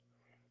over,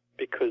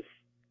 because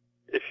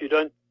if you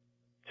don't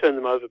turn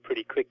them over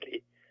pretty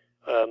quickly,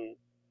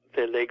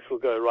 their legs will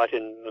go right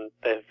in, and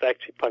they've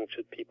actually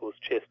punctured people's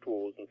chest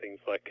walls and things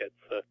like that.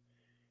 So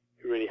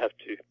you really have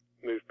to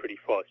move pretty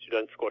fast. You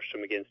don't squash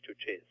them against your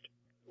chest.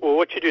 Well,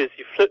 what you do is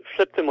you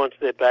flip them onto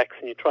their backs,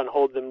 and you try and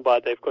hold them by,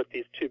 they've got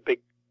these two big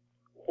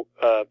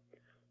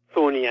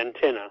thorny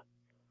antennae,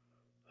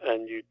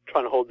 and you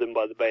try and hold them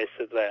by the base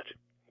of that.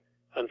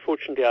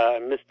 Unfortunately, I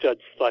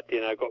misjudged slightly,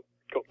 and I got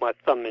my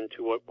thumb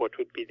into what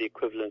would be the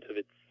equivalent of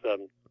its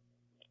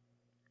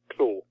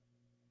claw.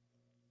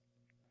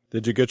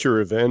 Did you get your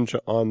revenge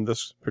on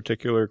this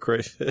particular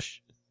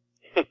crayfish?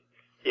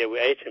 Yeah, we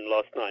ate him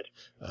last night.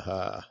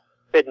 Aha.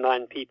 Fed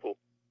 9 people.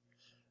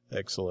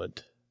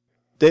 Excellent.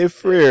 Dave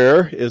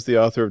Freer is the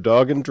author of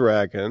Dog and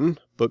Dragon,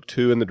 Book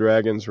 2 in the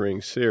Dragon's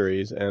Ring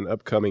series, and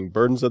upcoming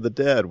Burdens of the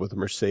Dead with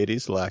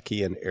Mercedes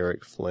Lackey and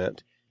Eric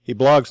Flint. He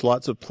blogs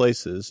lots of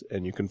places,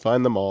 and you can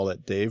find them all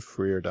at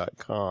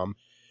davefreer.com.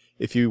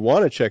 If you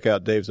want to check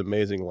out Dave's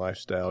amazing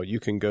lifestyle, you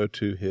can go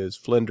to his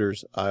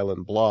Flinders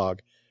Island blog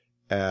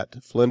at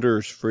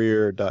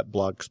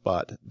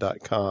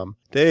flindersfreer.blogspot.com.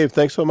 Dave,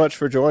 thanks so much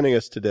for joining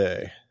us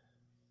today.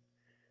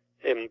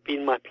 It's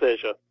been my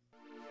pleasure.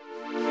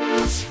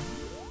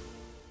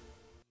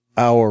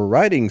 Our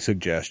writing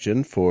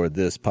suggestion for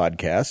this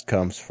podcast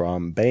comes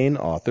from Baen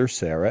author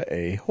Sarah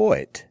A.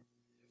 Hoyt.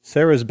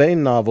 Sarah's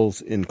Baen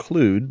novels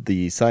include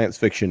the science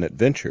fiction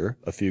adventure,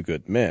 A Few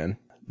Good Men.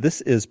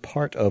 This is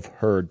part of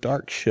her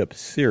Dark Ship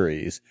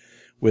series,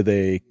 with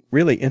a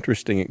really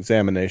interesting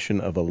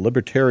examination of a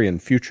libertarian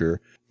future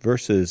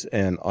versus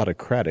an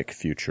autocratic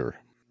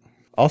future.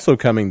 Also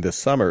coming this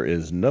summer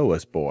is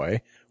Noah's Boy,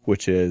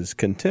 which is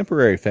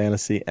contemporary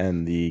fantasy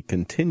and the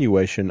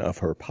continuation of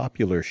her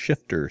popular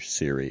Shifter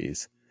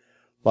series.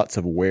 Lots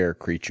of were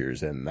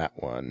creatures in that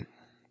one.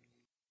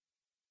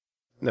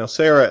 Now,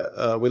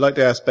 Sarah, we like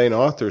to ask Baen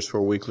authors for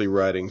a weekly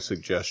writing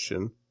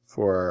suggestion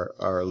for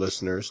our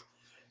listeners.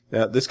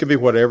 Now, this can be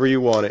whatever you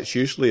want. It's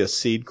usually a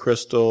seed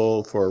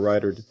crystal for a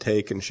writer to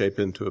take and shape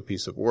into a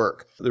piece of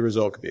work. The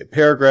result could be a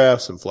paragraph,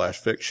 some flash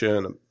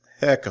fiction,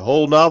 heck, a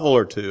whole novel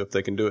or two if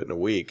they can do it in a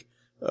week,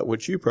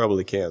 which you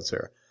probably can,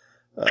 Sarah.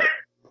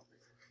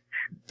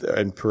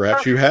 And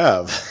perhaps you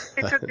have.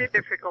 It would be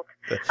difficult.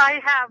 I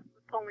have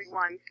only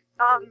one.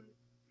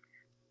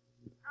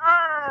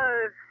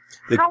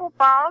 How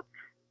about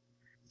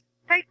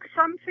take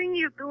something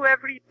you do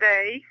every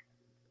day,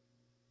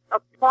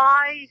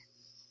 apply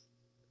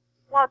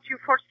what you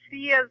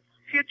foresee as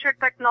future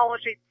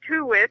technology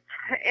to it,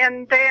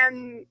 and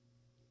then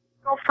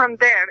go from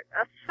there.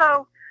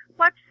 So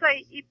let's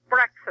say eat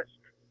breakfast.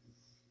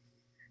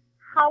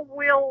 How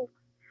will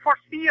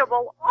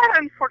foreseeable or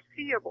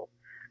unforeseeable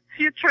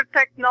future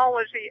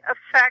technology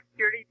affect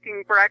your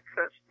eating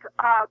breakfast?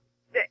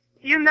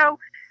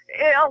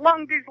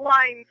 Along these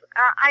lines,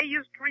 I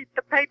used to read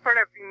the paper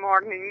every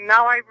morning.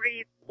 Now I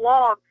read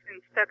blogs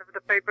instead of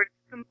the paper. It's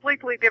a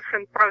completely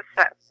different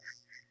process.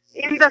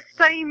 In the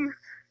same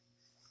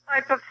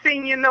type of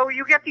thing,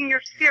 you're getting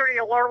your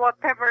cereal or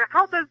whatever.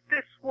 How does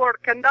this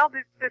work, and how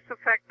does this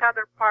affect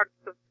other parts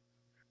of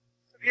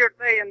your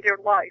day and your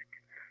life?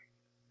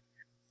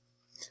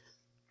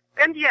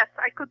 And yes,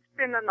 I could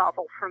spin a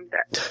novel from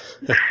that.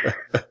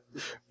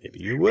 Maybe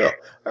you will.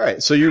 All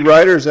right, so you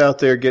writers out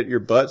there, get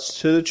your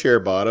butts to the chair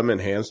bottom and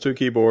hands to a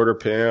keyboard or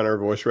pen or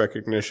voice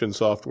recognition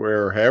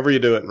software or however you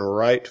do it, and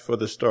write for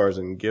the stars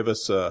and give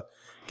us a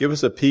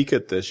peek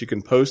at this. You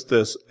can post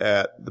this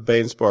at the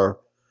Baenspar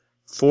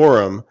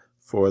forum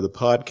for the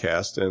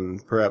podcast,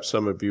 and perhaps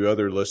some of you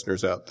other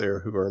listeners out there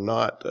who are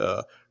not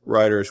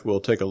writers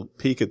will take a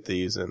peek at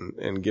these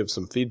and give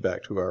some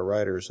feedback to our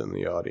writers in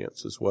the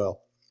audience as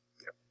well.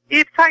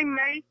 If I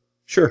may.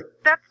 Sure.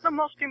 That's the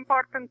most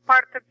important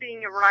part of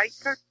being a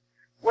writer.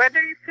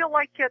 Whether you feel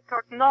like it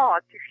or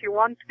not, if you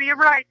want to be a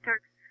writer,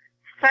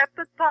 set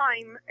the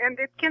time, and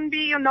it can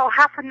be,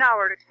 half an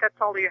hour if that's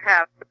all you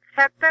have. But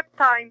set that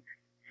time,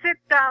 sit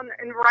down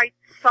and write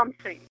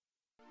something.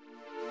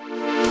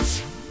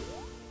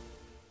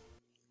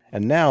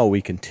 And now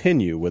we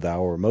continue with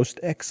our most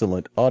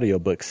excellent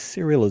audiobook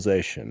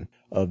serialization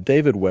of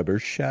David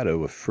Weber's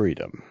Shadow of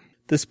Freedom.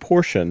 This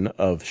portion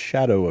of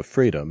Shadow of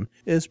Freedom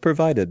is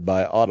provided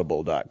by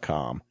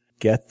Audible.com.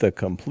 Get the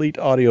complete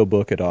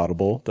audiobook at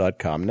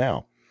audible.com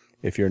now.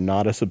 If you're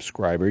not a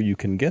subscriber, you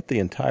can get the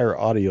entire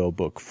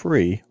audiobook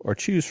free or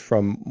choose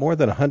from more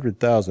than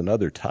 100,000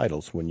 other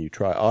titles when you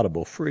try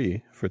Audible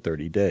free for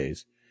 30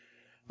 days.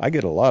 I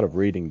get a lot of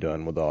reading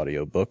done with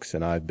audiobooks,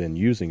 and I've been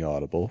using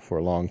Audible for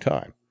a long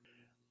time.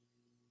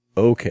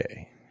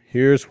 Okay,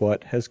 here's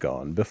what has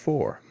gone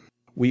before.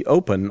 We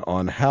open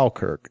on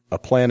Halkirk, a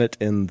planet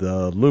in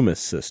the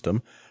Loomis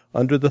system,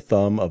 under the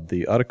thumb of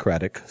the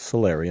autocratic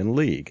Solarian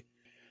League.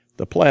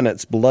 The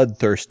planet's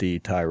bloodthirsty,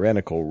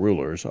 tyrannical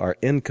rulers are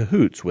in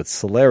cahoots with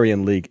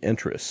Solarian League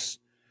interests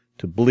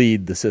to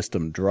bleed the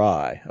system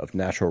dry of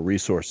natural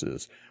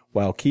resources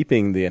while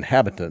keeping the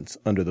inhabitants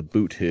under the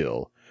boot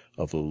heel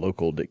of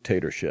local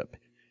dictatorship.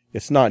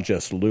 It's not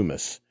just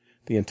Loomis.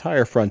 The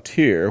entire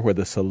frontier where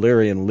the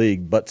Solarian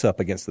League butts up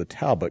against the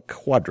Talbot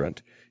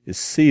Quadrant is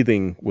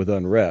seething with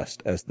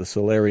unrest as the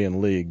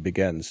Solarian League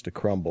begins to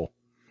crumble.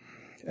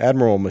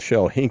 Admiral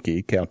Michelle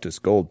Hinkey, Countess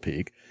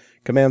Goldpeak,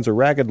 commands a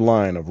ragged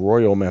line of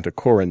Royal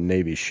Manticoran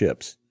Navy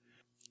ships.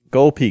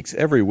 Goldpeak's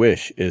every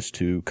wish is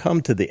to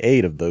come to the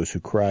aid of those who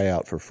cry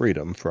out for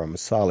freedom from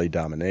Sali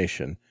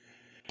domination,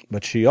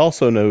 but she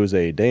also knows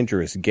a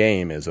dangerous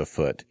game is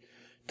afoot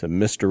to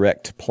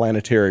misdirect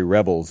planetary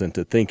rebels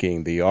into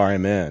thinking the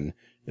RMN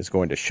is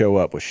going to show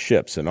up with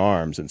ships and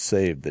arms and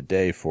save the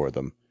day for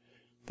them.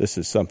 This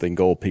is something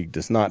Goldpeak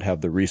does not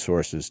have the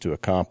resources to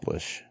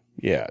accomplish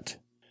yet.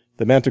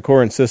 The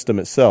Manticoran system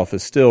itself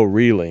is still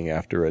reeling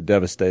after a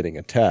devastating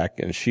attack,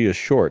 and she is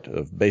short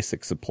of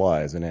basic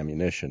supplies and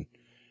ammunition.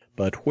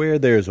 But where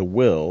there's a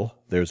will,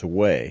 there's a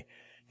way,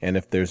 and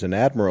if there's an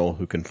admiral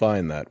who can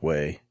find that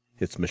way,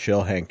 it's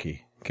Michelle Hinkey,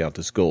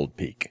 Countess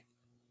Goldpeak.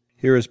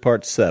 Here is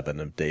part 7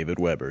 of David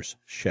Weber's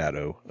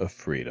Shadow of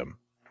Freedom.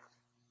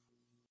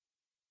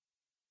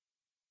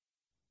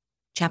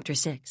 Chapter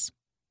 6.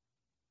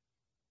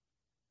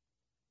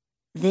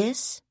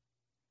 This,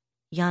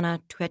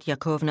 Yana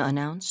Tretyakovna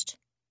announced,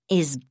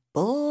 is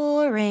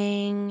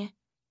boring.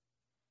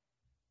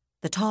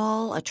 The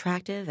tall,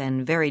 attractive,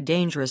 and very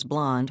dangerous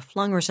blonde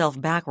flung herself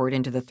backward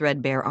into the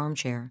threadbare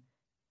armchair.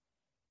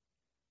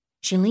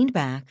 She leaned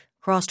back,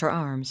 crossed her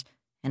arms,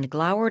 and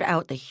glowered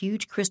out the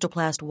huge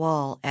crystalplast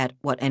wall at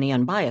what any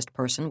unbiased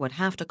person would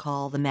have to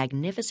call the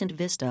magnificent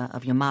vista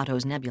of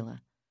Yamato's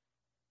nebula.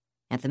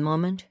 At the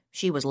moment,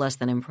 she was less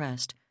than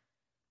impressed.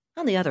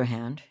 On the other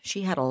hand,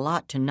 she had a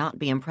lot to not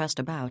be impressed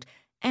about,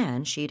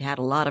 and she'd had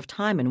a lot of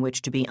time in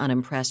which to be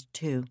unimpressed,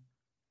 too.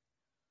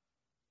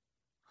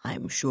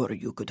 I'm sure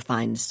you could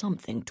find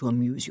something to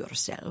amuse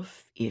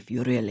yourself if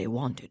you really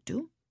wanted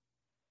to,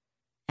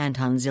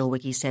 Anton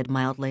Zilwicki said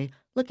mildly,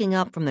 looking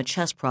up from the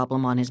chess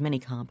problem on his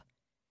minicomp.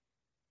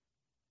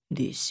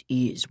 This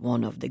is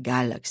one of the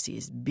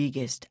galaxy's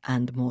biggest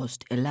and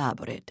most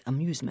elaborate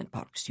amusement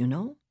parks, you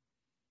know?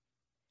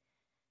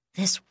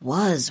 This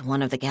was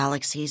one of the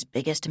galaxy's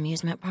biggest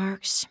amusement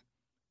parks,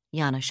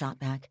 Yana shot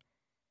back.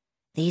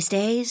 These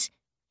days,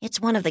 it's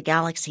one of the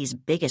galaxy's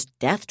biggest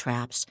death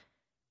traps,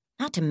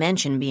 not to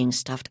mention being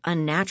stuffed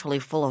unnaturally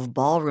full of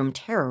ballroom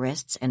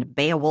terrorists and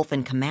Beowulf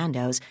and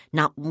commandos,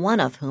 not one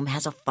of whom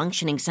has a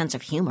functioning sense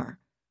of humor.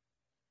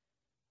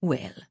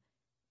 Well,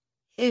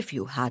 if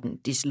you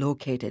hadn't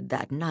dislocated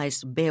that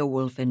nice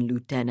Beowulfin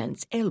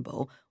lieutenant's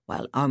elbow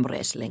while arm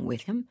wrestling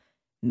with him,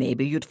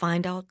 maybe you'd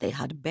find out they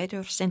had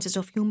better senses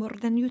of humor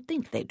than you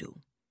think they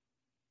do.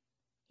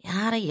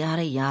 Yada,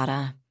 yada,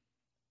 yada.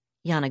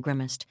 Yana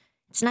grimaced.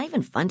 It's not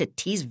even fun to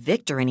tease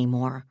Victor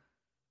anymore.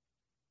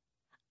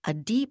 A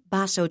deep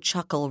basso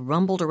chuckle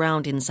rumbled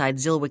around inside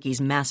Zilwicki's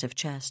massive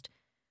chest.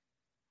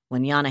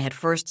 When Yana had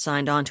first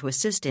signed on to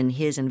assist in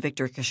his and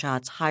Victor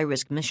Kashat's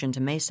high-risk mission to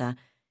Mesa,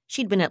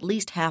 she'd been at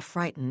least half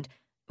frightened,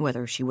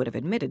 whether she would have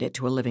admitted it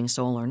to a living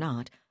soul or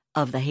not,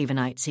 of the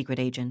Havenite secret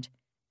agent.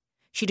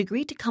 She'd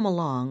agreed to come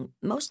along,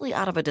 mostly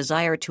out of a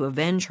desire to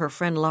avenge her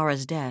friend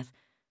Lara's death,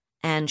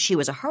 and she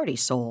was a hardy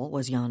soul,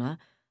 was Yana.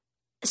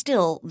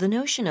 Still, the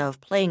notion of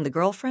playing the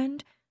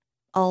girlfriend,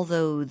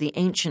 although the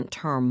ancient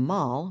term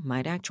moll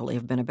might actually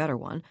have been a better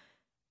one,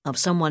 of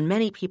someone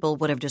many people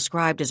would have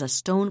described as a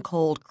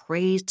stone-cold,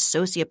 crazed,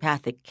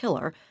 sociopathic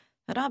killer,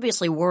 had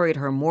obviously worried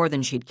her more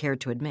than she'd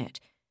cared to admit.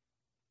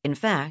 In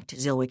fact,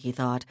 Zilwicki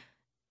thought,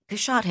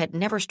 Kashat had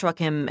never struck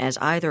him as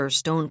either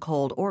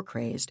stone-cold or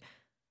crazed,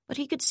 but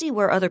he could see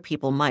where other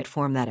people might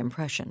form that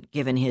impression,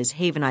 given his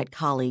Havenite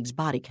colleague's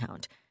body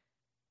count.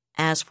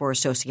 As for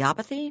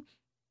sociopathy,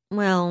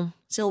 well,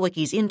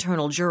 Zilwicki's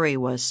internal jury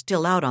was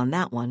still out on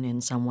that one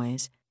in some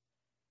ways.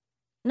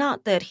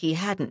 Not that he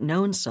hadn't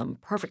known some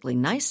perfectly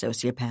nice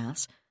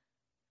sociopaths.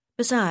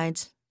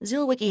 Besides,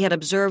 Zilwicki had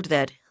observed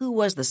that who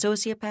was the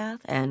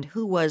sociopath and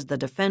who was the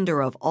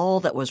defender of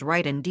all that was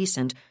right and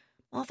decent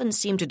often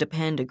seemed to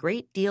depend a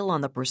great deal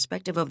on the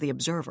perspective of the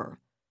observer.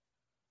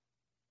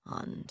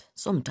 And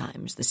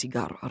sometimes the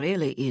cigar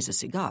really is a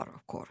cigar,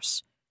 of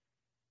course,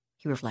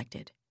 he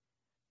reflected.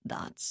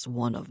 That's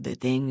one of the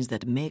things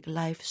that make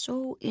life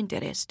so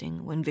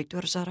interesting when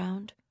Victor's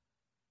around.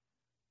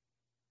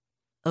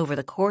 Over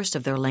the course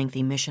of their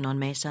lengthy mission on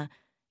Mesa,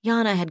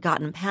 Yana had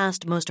gotten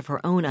past most of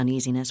her own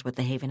uneasiness with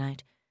the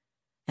Havenite,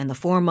 and the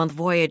 4-month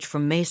voyage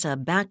from Mesa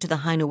back to the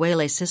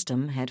Hainuele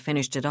system had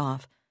finished it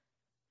off.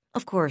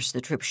 Of course,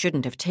 the trip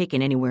shouldn't have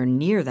taken anywhere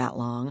near that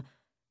long.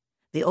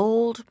 The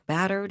old,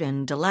 battered,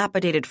 and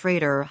dilapidated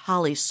freighter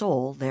Holly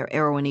Soul their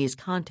Erewhonese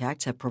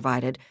contacts have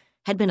provided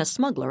had been a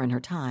smuggler in her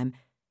time,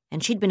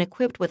 and she'd been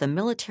equipped with a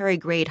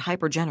military-grade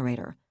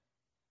hypergenerator.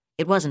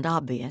 It wasn't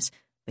obvious,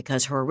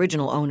 because her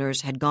original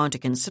owners had gone to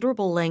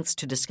considerable lengths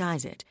to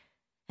disguise it,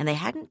 and they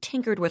hadn't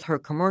tinkered with her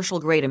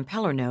commercial-grade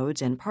impeller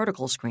nodes and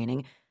particle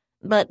screening,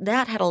 but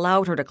that had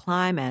allowed her to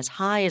climb as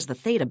high as the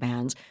theta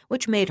bands,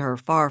 which made her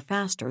far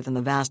faster than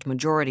the vast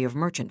majority of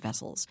merchant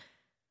vessels.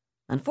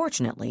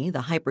 Unfortunately,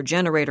 the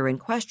hypergenerator in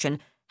question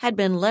had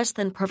been less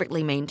than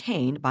perfectly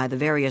maintained by the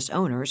various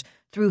owners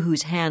through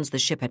whose hands the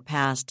ship had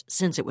passed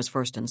since it was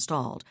first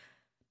installed,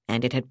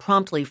 and it had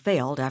promptly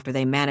failed after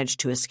they managed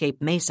to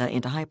escape Mesa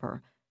into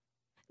hyper.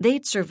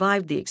 They'd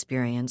survived the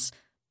experience,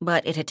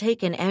 but it had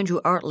taken Andrew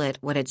Artlett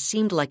what had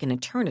seemed like an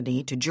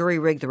eternity to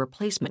jury-rig the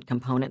replacement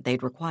component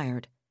they'd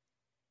required.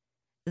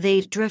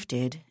 They'd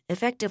drifted,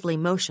 effectively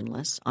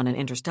motionless on an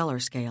interstellar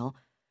scale,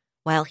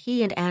 while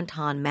he and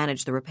Anton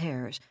managed the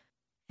repairs,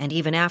 and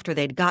even after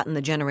they'd gotten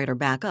the generator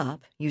back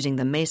up, using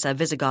the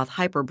Mesa-Visigoth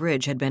hyper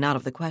bridge had been out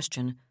of the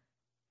question.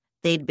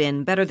 They'd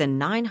been better than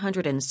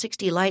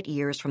 960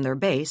 light-years from their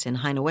base in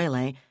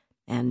Hainuele,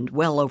 and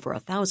well over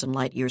 1,000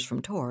 light-years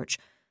from Torch,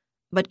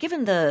 but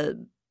given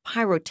the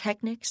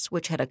pyrotechnics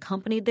which had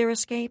accompanied their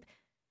escape,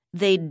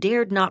 they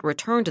dared not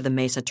return to the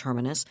Mesa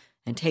terminus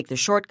and take the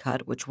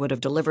shortcut which would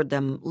have delivered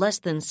them less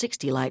than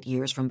 60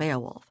 light-years from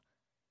Beowulf.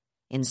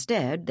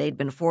 Instead, they'd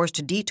been forced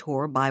to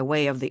detour by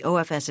way of the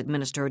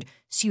OFS-administered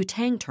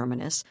Siutang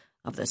terminus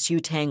of the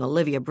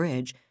Siutang-Olivia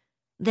Bridge,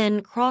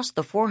 then cross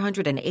the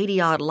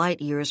 480-odd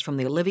light-years from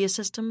the Olivia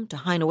system to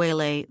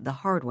Hainuele the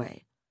hard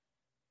way.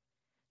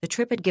 The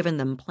trip had given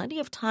them plenty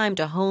of time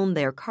to hone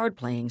their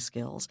card-playing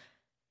skills,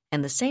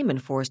 and the same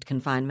enforced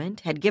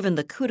confinement had given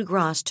the coup de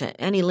grace to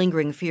any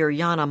lingering fear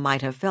Yana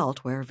might have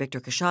felt where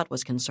Victor Kashat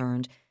was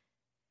concerned.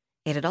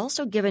 It had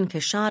also given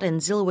Kashat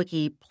and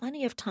Zilwicki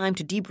plenty of time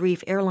to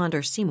debrief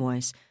Erlander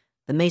Simois,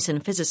 the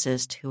Mason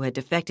physicist who had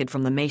defected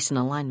from the Mason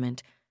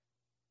alignment.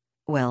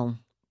 Well,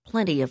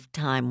 plenty of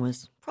time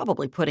was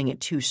probably putting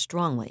it too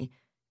strongly.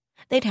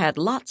 They'd had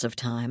lots of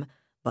time,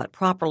 but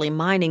properly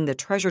mining the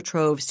treasure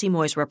trove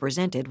Simois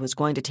represented was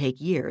going to take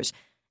years,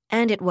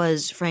 and it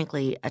was,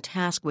 frankly, a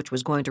task which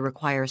was going to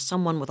require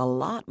someone with a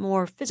lot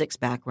more physics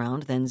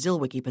background than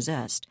Zilwicki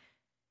possessed.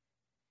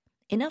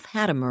 Enough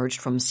had emerged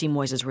from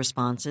Simois's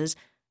responses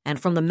and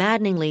from the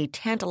maddeningly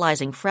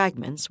tantalizing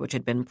fragments which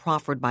had been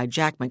proffered by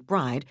Jack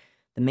McBride,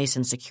 the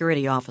Mason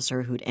security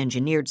officer who'd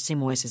engineered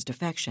Simois's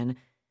defection,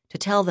 to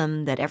tell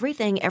them that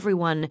everything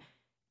everyone,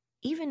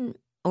 even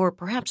or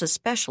perhaps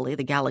especially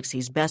the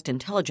galaxy's best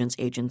intelligence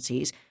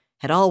agencies,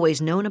 had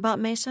always known about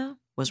Mesa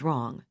was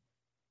wrong.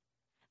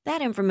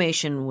 That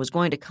information was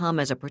going to come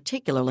as a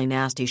particularly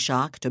nasty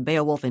shock to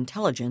Beowulf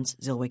intelligence,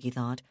 Zilwicki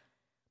thought,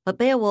 but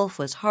Beowulf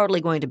was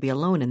hardly going to be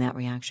alone in that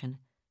reaction.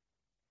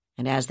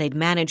 And as they'd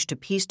managed to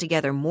piece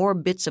together more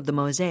bits of the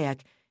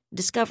mosaic,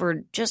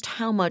 discovered just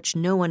how much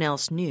no one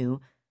else knew,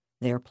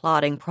 their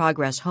plodding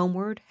progress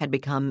homeward had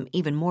become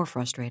even more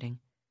frustrating.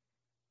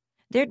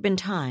 There'd been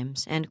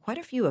times, and quite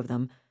a few of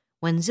them,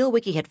 when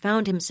Zilwicki had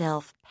found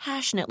himself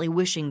passionately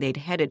wishing they'd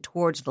headed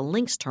towards the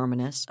Lynx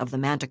terminus of the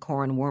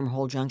Manticoran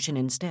wormhole junction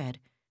instead.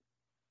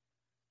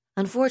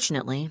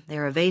 Unfortunately,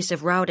 their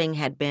evasive routing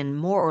had been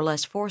more or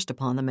less forced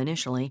upon them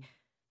initially,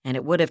 and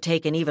it would have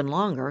taken even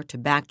longer to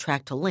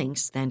backtrack to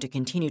Lynx than to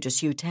continue to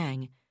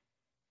Siutang.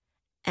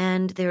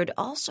 And there'd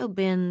also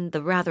been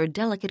the rather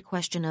delicate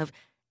question of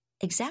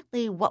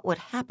exactly what would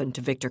happen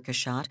to Victor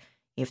Kashat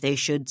if they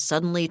should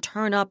suddenly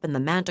turn up in the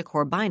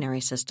Manticore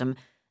binary system,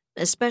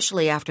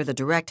 especially after the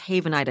direct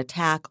Havenite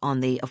attack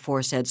on the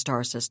aforesaid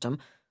star system,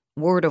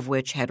 word of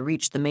which had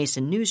reached the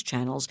Mason news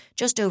channels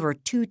just over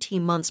 2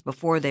 T-months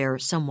before their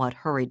somewhat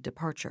hurried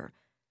departure.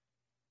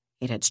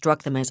 It had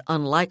struck them as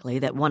unlikely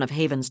that one of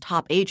Haven's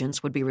top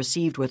agents would be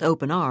received with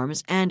open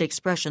arms and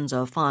expressions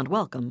of fond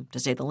welcome, to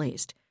say the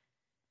least.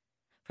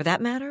 For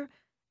that matter,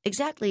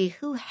 exactly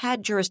who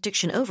had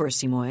jurisdiction over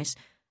Simois,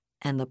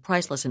 and the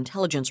priceless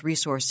intelligence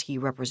resource he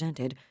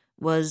represented,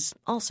 was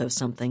also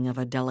something of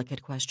a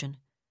delicate question.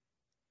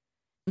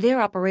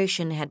 Their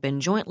operation had been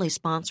jointly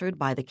sponsored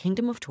by the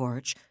Kingdom of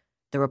Torch,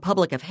 the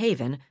Republic of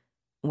Haven,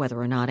 whether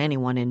or not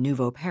anyone in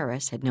Nouveau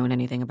Paris had known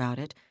anything about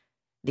it,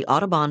 the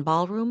Audubon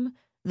Ballroom,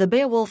 the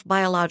Beowulf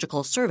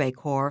Biological Survey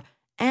Corps,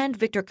 and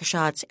Victor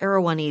Kashat's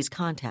Erewhonese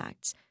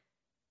contacts.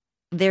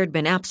 There'd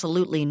been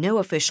absolutely no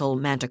official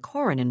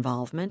Manticoran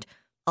involvement,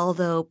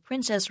 although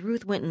Princess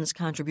Ruth Winton's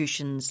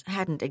contributions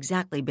hadn't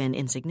exactly been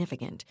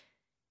insignificant.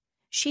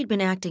 She'd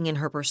been acting in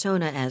her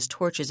persona as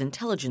Torch's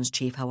intelligence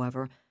chief,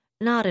 however,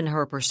 not in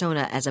her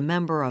persona as a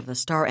member of the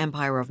Star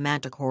Empire of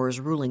Manticore's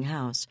ruling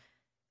house.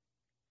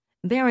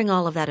 Bearing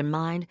all of that in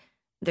mind,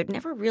 there'd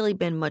never really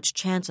been much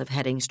chance of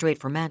heading straight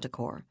for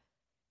Manticore.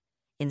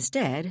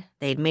 Instead,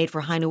 they'd made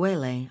for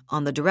Hainuele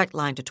on the direct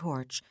line to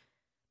Torch,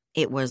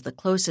 It was the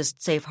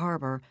closest safe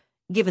harbor,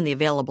 given the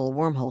available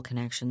wormhole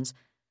connections,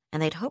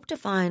 and they'd hoped to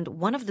find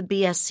one of the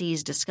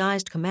BSC's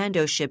disguised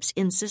commando ships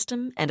in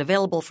system and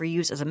available for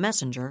use as a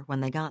messenger when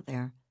they got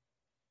there.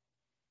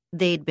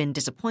 They'd been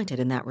disappointed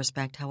in that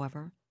respect,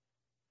 however.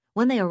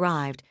 When they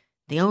arrived,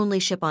 the only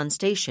ship on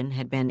station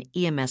had been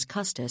EMS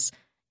Custis,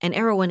 an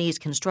Erewhonese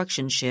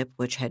construction ship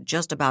which had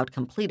just about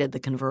completed the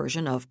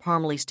conversion of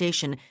Parmley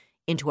Station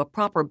into a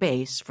proper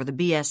base for the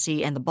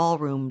BSC and the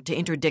ballroom to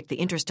interdict the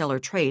interstellar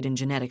trade in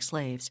genetic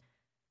slaves.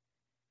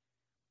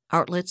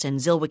 Artlet's and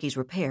Zilwicky's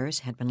repairs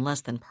had been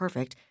less than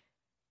perfect,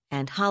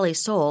 and Holly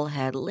Soul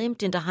had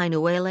limped into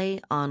Hainuele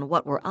on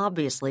what were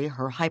obviously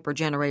her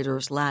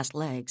hypergenerator's last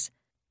legs.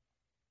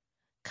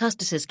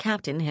 Custis's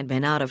captain had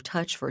been out of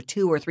touch for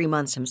 2 or 3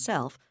 months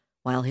himself,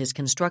 while his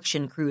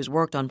construction crews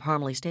worked on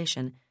Parmley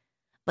Station,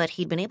 but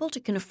he'd been able to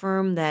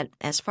confirm that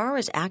as far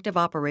as active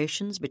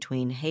operations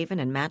between Haven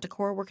and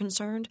Manticore were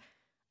concerned,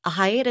 a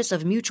hiatus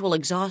of mutual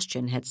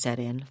exhaustion had set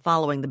in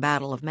following the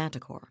Battle of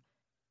Manticore.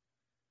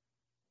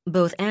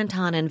 Both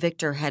Anton and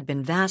Victor had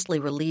been vastly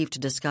relieved to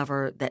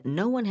discover that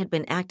no one had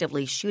been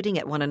actively shooting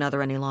at one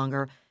another any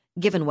longer,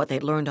 given what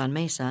they'd learned on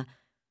Mesa,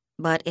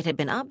 but it had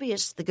been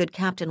obvious the good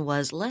captain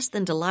was less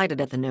than delighted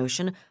at the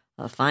notion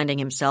of finding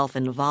himself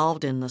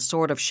involved in the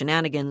sort of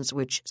shenanigans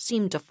which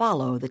seemed to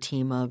follow the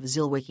team of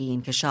Zilwicky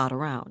and Kashat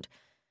around.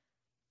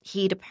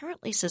 He'd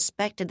apparently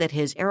suspected that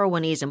his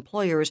Erewhonese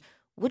employers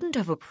wouldn't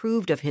have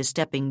approved of his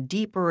stepping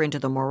deeper into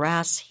the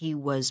morass he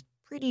was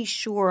pretty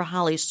sure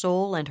Holly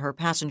Soul and her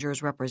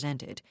passengers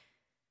represented.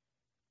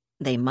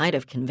 They might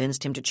have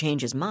convinced him to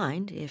change his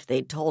mind if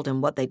they'd told him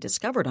what they'd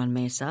discovered on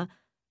Mesa,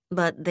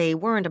 but they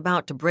weren't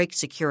about to break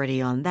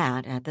security on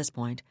that at this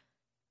point.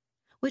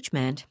 Which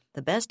meant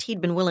the best he'd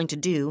been willing to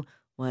do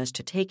was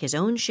to take his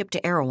own ship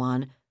to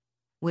Erewhon,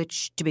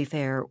 which, to be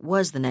fair,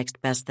 was the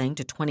next best thing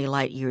to 20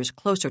 light-years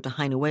closer to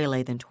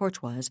Hainuele than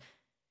Torch was,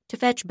 to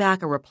fetch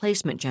back a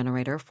replacement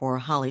generator for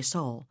Holly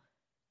Soul.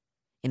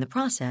 In the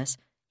process,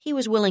 he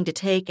was willing to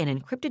take an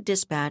encrypted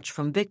dispatch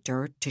from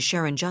Victor to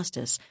Sharon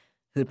Justice,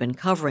 who'd been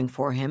covering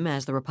for him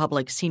as the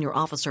Republic's senior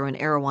officer in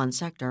Erewhon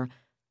Sector,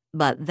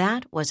 but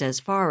that was as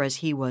far as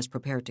he was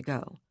prepared to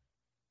go.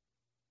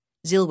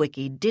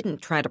 Zilwicky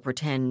didn't try to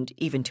pretend,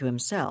 even to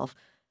himself,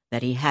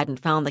 that he hadn't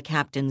found the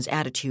captain's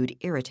attitude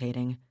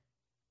irritating.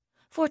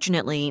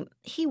 Fortunately,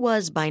 he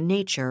was by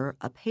nature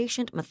a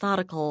patient,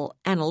 methodical,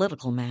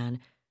 analytical man,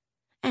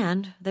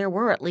 and there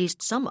were at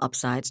least some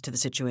upsides to the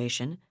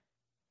situation.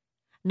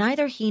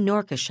 Neither he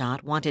nor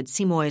Kashat wanted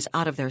Simois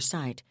out of their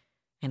sight,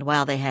 and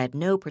while they had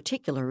no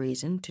particular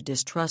reason to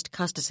distrust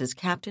Custis's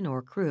captain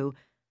or crew,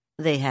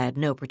 they had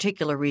no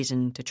particular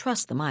reason to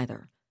trust them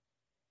either.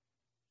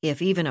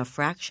 If even a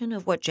fraction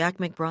of what Jack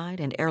McBride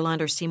and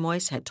Airlander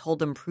Simois had told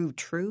them proved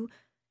true,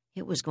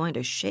 it was going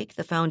to shake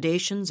the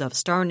foundations of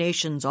star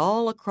nations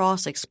all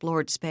across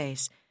explored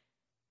space.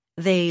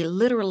 They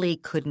literally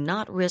could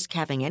not risk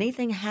having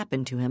anything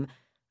happen to him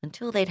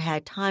until they'd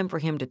had time for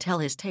him to tell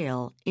his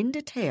tale, in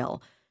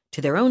detail,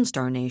 to their own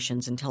star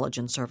nation's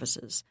intelligence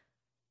services.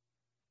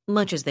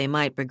 Much as they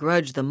might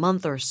begrudge the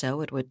month or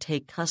so it would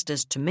take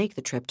Custis to make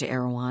the trip to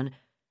Erewhon,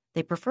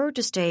 they preferred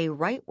to stay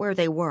right where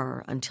they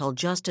were until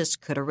Justice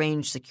could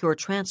arrange secure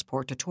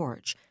transport to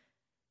Torch.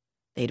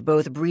 They'd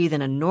both breathe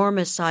an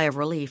enormous sigh of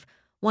relief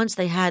once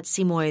they had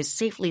Simois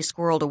safely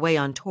squirreled away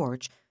on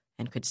Torch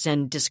and could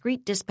send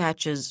discreet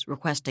dispatches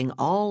requesting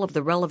all of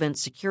the relevant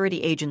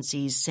security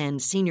agencies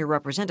send senior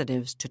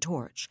representatives to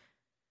Torch.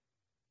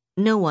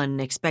 No one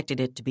expected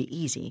it to be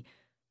easy,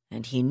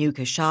 and he knew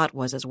Kashat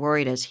was as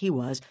worried as he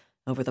was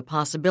over the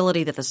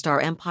possibility that the Star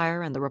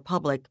Empire and the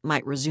Republic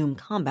might resume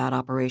combat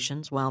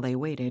operations while they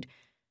waited.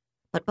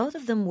 But both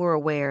of them were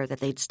aware that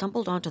they'd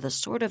stumbled onto the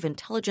sort of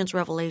intelligence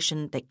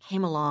revelation that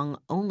came along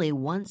only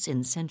once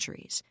in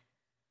centuries.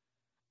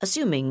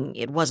 Assuming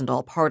it wasn't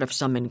all part of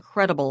some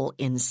incredible,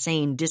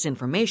 insane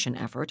disinformation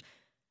effort,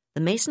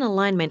 the Mason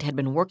Alignment had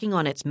been working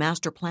on its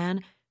master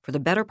plan for the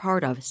better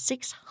part of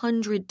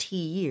 600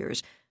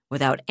 T-years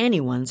without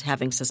anyone's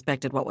having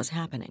suspected what was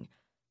happening.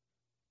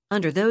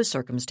 Under those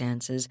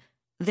circumstances,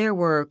 there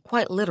were,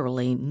 quite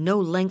literally, no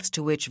lengths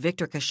to which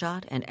Victor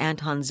Kashat and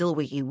Anton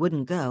Zilwicky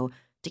wouldn't go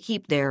to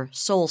keep their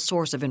sole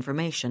source of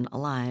information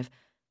alive.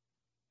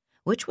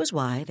 Which was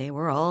why they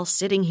were all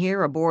sitting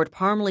here aboard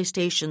Parmley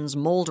Station's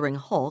moldering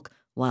hulk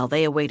while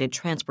they awaited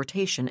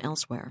transportation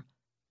elsewhere.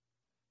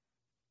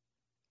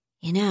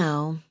 "You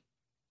know,"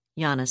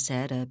 Yana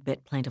said a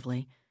bit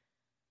plaintively,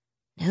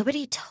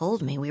 "nobody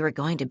told me we were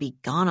going to be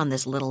gone on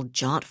this little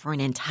jaunt for an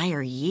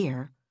entire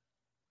year."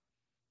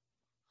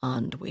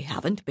 "And we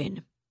haven't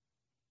been,"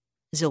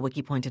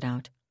 Zilwicky pointed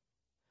out.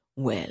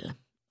 "Well,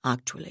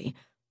 actually,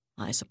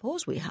 I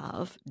suppose we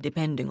have,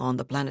 depending on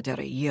the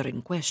planetary year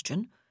in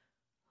question.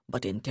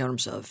 But in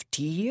terms of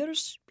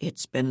T-years,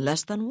 it's been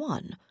less than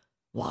 1.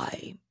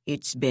 Why,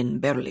 it's been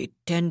barely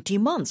 10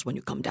 T-months when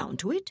you come down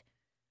to it."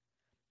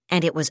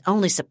 "And it was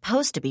only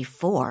supposed to be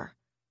 4,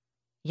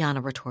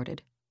 Yana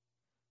retorted.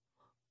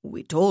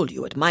 "We told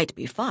you it might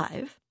be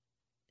 5,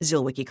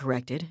 Zilwicky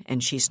corrected,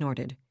 and she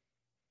snorted.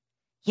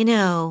 You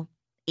know,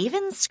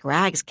 even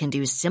Scrags can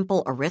do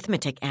simple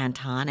arithmetic,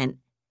 Anton, and...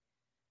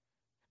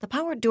 The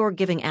powered door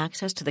giving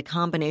access to the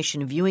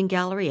combination viewing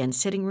gallery and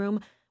sitting room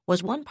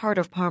was one part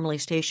of Parmley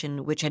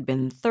Station which had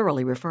been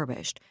thoroughly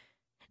refurbished.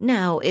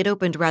 Now it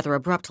opened rather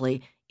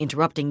abruptly,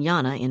 interrupting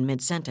Yana in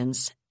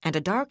mid-sentence, and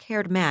a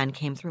dark-haired man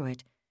came through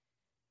it.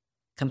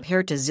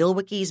 Compared to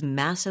Zilwicky's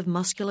massive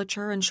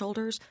musculature and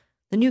shoulders,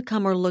 the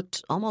newcomer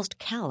looked almost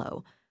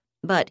callow,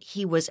 but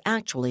he was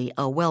actually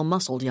a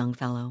well-muscled young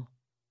fellow.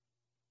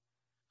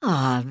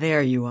 "Ah,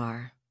 there you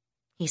are,"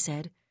 he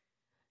said.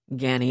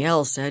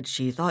 "Ganielle said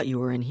she thought you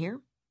were in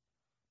here."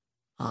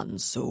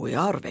 "And so we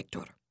are,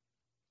 Victor,"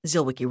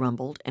 Zilwicky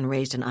rumbled and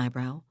raised an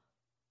eyebrow.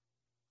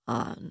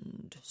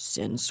 "And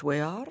since we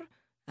are,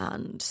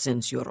 and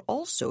since you're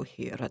also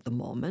here at the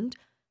moment,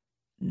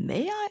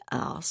 may I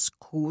ask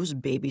who's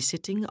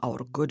babysitting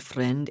our good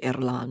friend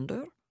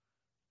Erlander?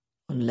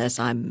 Unless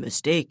I'm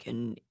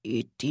mistaken,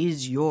 it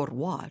is your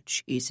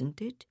watch,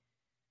 isn't it?"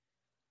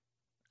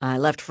 "I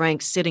left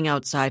Frank sitting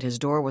outside his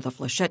door with a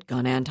flechette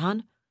gun,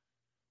 Anton,"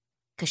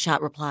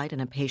 Kashat replied in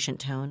a patient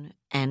tone,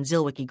 and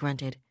Zilwicky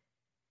grunted.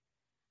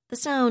 The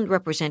sound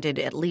represented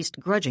at least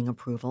grudging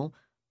approval,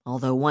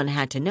 although one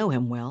had to know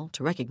him well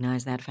to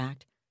recognize that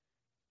fact.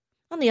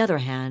 On the other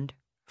hand,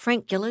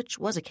 Frank Gillich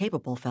was a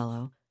capable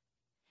fellow.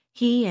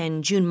 He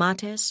and June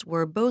Mates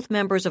were both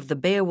members of the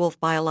Beowulf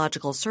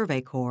Biological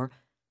Survey Corps,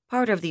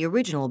 part of the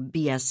original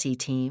BSC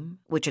team,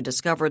 which had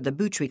discovered the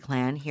Boutry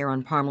clan here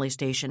on Parmley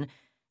Station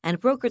and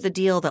brokered the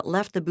deal that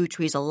left the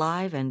Boutrys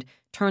alive and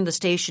turned the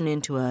station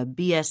into a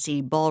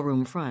BSC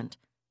ballroom front.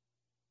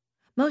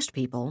 Most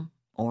people,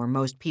 or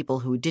most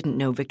people who didn't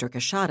know Victor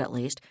Kashat at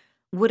least,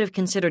 would have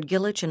considered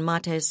Gillich and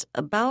Mates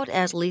about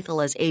as lethal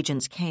as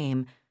agents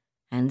came,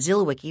 and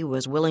Zilwicky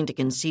was willing to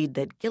concede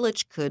that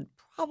Gillich could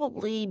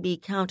probably be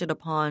counted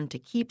upon to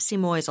keep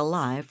Simois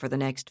alive for the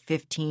next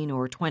 15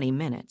 or 20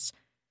 minutes.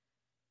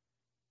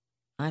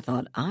 "I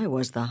thought I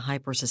was the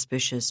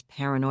hyper-suspicious,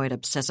 paranoid,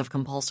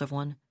 obsessive-compulsive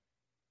one,"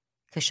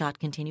 Kashat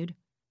continued.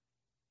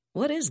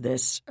 "What is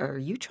this? Are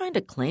you trying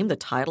to claim the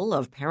title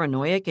of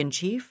paranoiac in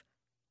chief?"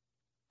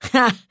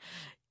 "Ha!"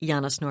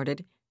 Yana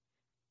snorted.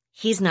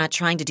 "He's not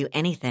trying to do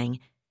anything.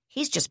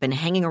 He's just been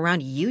hanging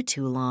around you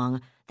too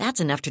long.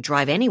 That's enough to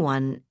drive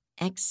anyone,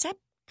 except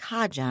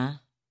Kaja,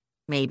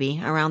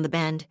 maybe, around the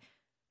bend.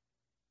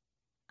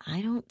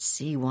 I don't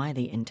see why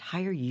the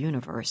entire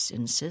universe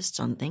insists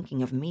on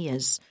thinking of me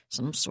as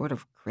some sort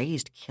of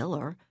crazed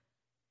killer,"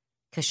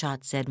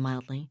 Kashat said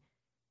mildly.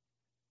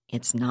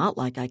 "It's not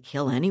like I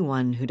kill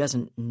anyone who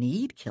doesn't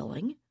need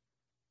killing."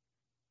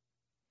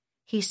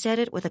 He said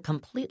it with a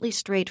completely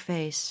straight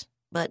face,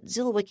 but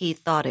Zilwicky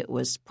thought it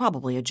was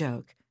probably a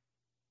joke.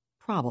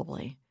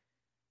 Probably.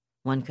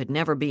 One could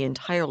never be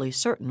entirely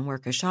certain where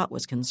Kashat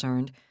was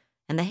concerned,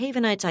 and the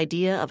Havenites'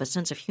 idea of a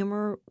sense of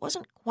humor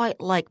wasn't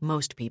quite like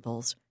most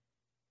people's.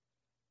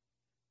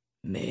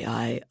 "May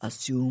I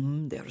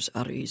assume there's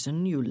a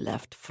reason you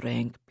left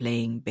Frank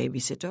playing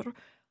babysitter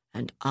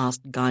and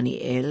asked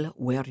Ganielle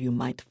where you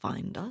might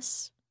find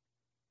us?"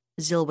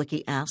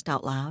 Zilwicky asked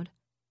out loud.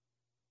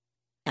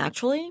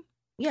 "Actually,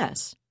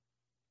 yes,"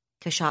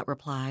 Kashat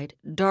replied,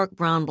 dark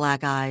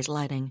brown-black eyes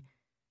lighting.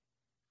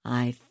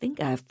 "I think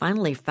I've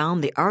finally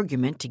found the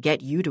argument to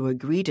get you to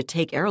agree to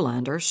take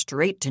Erlander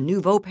straight to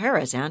Nouveau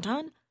Paris,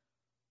 Anton."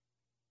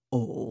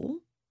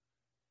 "Oh?"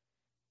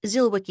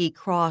 Zilwicky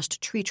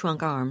crossed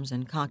tree-trunk arms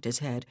and cocked his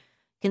head,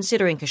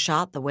 considering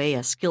Kashat the way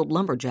a skilled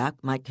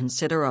lumberjack might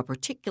consider a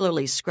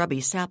particularly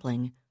scrubby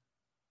sapling.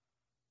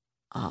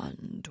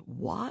 "And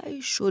why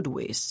should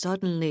we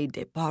suddenly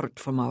depart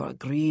from our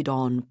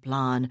agreed-on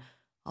plan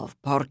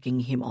of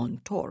parking him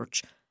on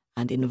Torch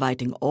and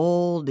inviting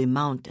all the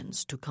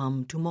mountains to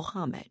come to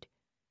Mohammed?"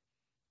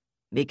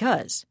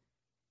 "Because,"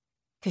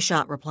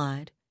 Kashat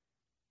replied,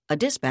 "a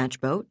dispatch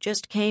boat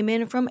just came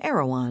in from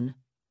Erewhon."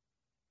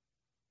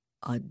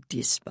 "A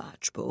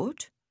dispatch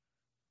boat?"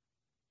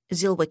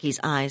 Zilwicky's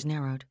eyes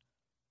narrowed.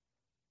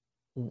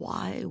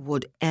 "Why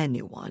would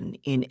anyone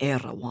in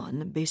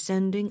Erewhon be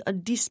sending a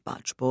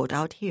dispatch boat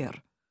out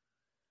here?"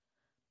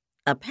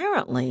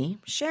 Apparently,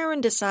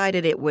 Sharon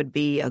decided it would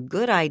be a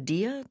good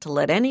idea to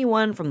let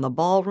anyone from the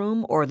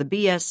ballroom or the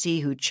BSC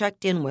who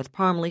checked in with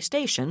Parmley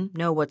Station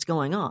know what's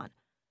going on,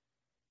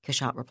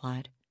 Kashat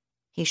replied.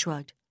 He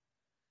shrugged.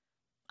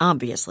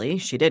 Obviously,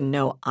 she didn't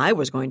know I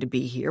was going to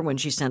be here when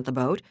she sent the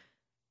boat.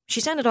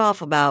 She sent it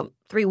off about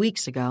 3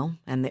 weeks ago,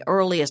 and the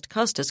earliest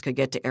Custis could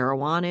get to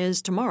Erewhon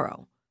is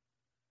tomorrow.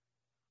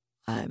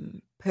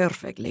 "I'm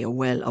perfectly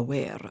well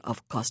aware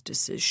of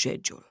Custis's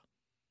schedule,"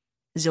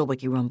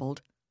 Zilwicky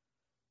rumbled.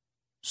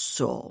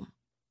 "So,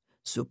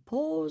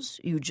 suppose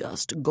you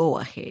just go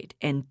ahead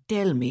and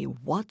tell me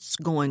what's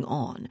going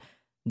on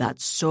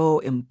that's so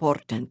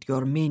important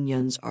your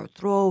minions are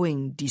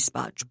throwing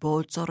dispatch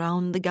boats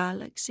around the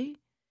galaxy?"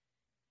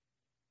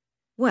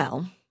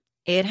 "Well,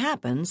 it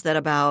happens that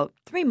about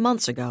 3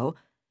 months ago,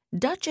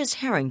 Duchess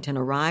Harrington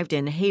arrived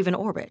in Haven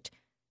orbit,"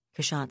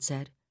 Kashat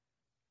said.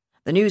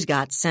 "The news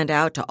got sent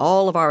out to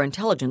all of our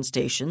intelligence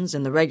stations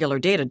in the regular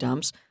data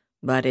dumps,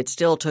 But it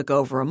still took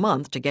over a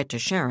month to get to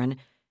Sharon,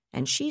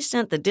 and she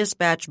sent the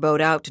dispatch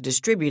boat out to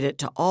distribute it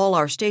to all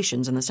our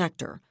stations in the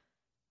sector.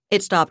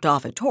 It stopped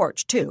off at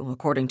Torch, too,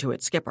 according to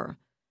its skipper.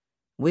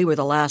 We were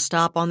the last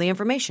stop on the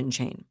information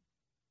chain.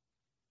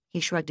 He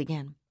shrugged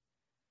again.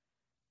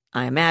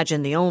 I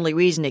imagine the only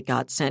reason it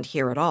got sent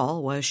here at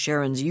all was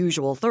Sharon's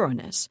usual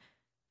thoroughness.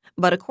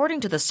 But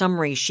according to the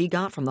summary she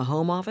got from the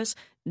Home Office,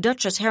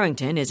 Duchess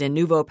Harrington is in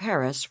Nouveau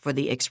Paris for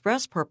the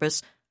express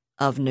purpose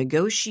of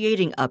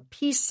negotiating a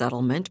peace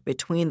settlement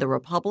between the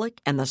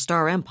Republic and the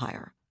Star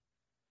Empire.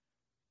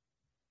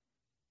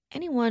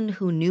 Anyone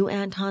who knew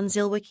Anton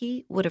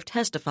Zilwicki would have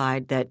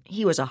testified that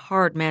he was a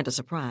hard man to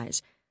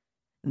surprise.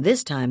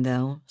 This time,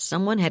 though,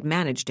 someone had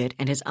managed it,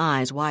 and his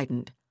eyes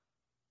widened.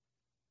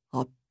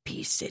 A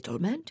peace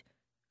settlement?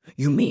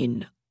 You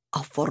mean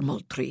a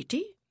formal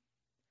treaty?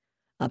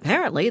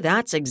 Apparently,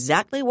 that's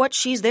exactly what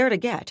she's there to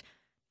get,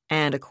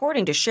 and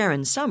according to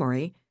Sharon's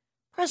summary,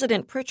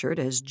 President Pritchard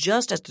is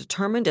just as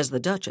determined as the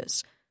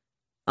Duchess.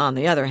 On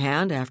the other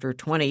hand, after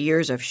 20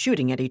 years of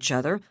shooting at each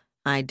other,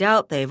 I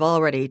doubt they've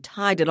already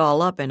tied it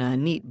all up in a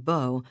neat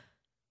bow.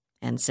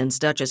 And since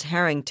Duchess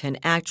Harrington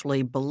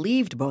actually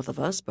believed both of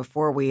us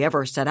before we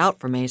ever set out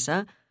for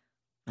Mesa,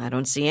 I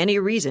don't see any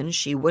reason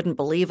she wouldn't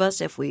believe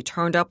us if we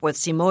turned up with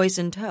Simois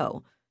in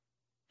tow.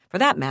 For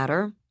that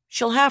matter,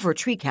 she'll have her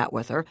tree cat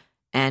with her,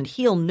 and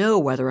he'll know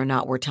whether or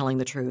not we're telling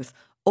the truth,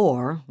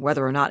 or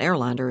whether or not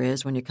Erlander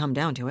is when you come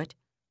down to it.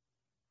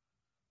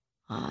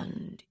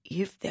 And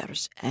if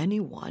there's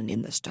anyone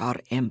in the Star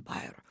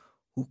Empire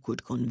who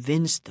could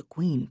convince the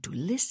Queen to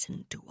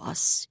listen to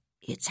us,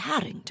 it's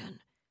Harrington.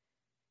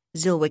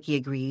 Zilwicki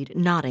agreed,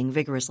 nodding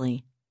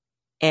vigorously.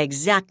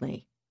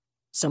 Exactly.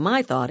 So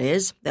my thought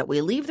is that we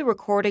leave the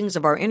recordings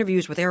of our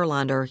interviews with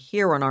Erlander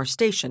here on our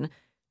station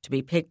to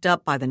be picked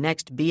up by the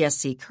next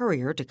BSC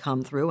courier to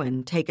come through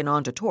and taken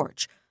on to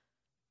Torch.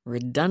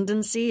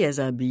 Redundancy is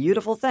a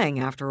beautiful thing,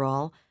 after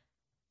all.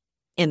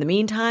 In the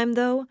meantime,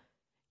 though,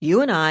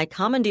 you and I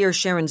commandeer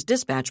Sharon's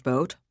dispatch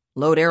boat,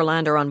 load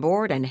Erlander on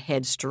board, and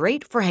head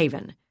straight for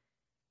Haven.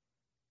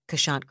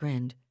 Kashant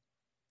grinned.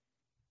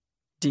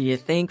 Do you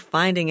think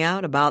finding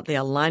out about the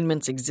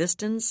alignment's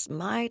existence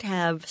might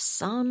have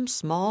some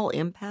small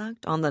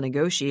impact on the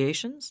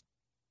negotiations?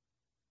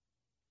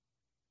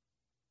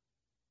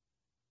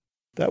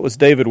 That was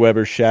David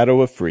Weber's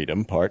Shadow of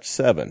Freedom, Part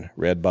 7,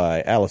 read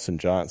by Allison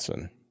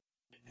Johnson.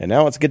 And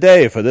now it's good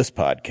day for this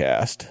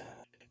podcast.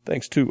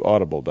 Thanks to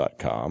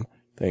Audible.com.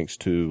 Thanks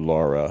to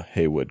Laura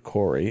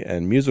Haywood-Corey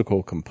and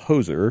musical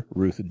composer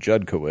Ruth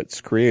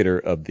Judkowitz, creator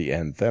of the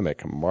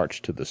anthemic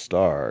March to the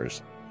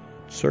Stars.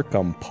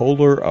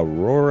 Circumpolar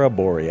Aurora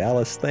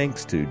Borealis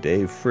thanks to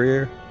Dave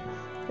Freer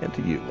and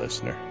to you,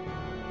 listener.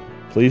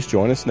 Please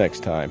join us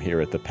next time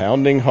here at the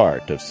pounding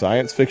heart of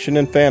science fiction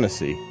and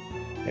fantasy,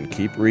 and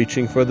keep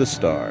reaching for the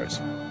stars.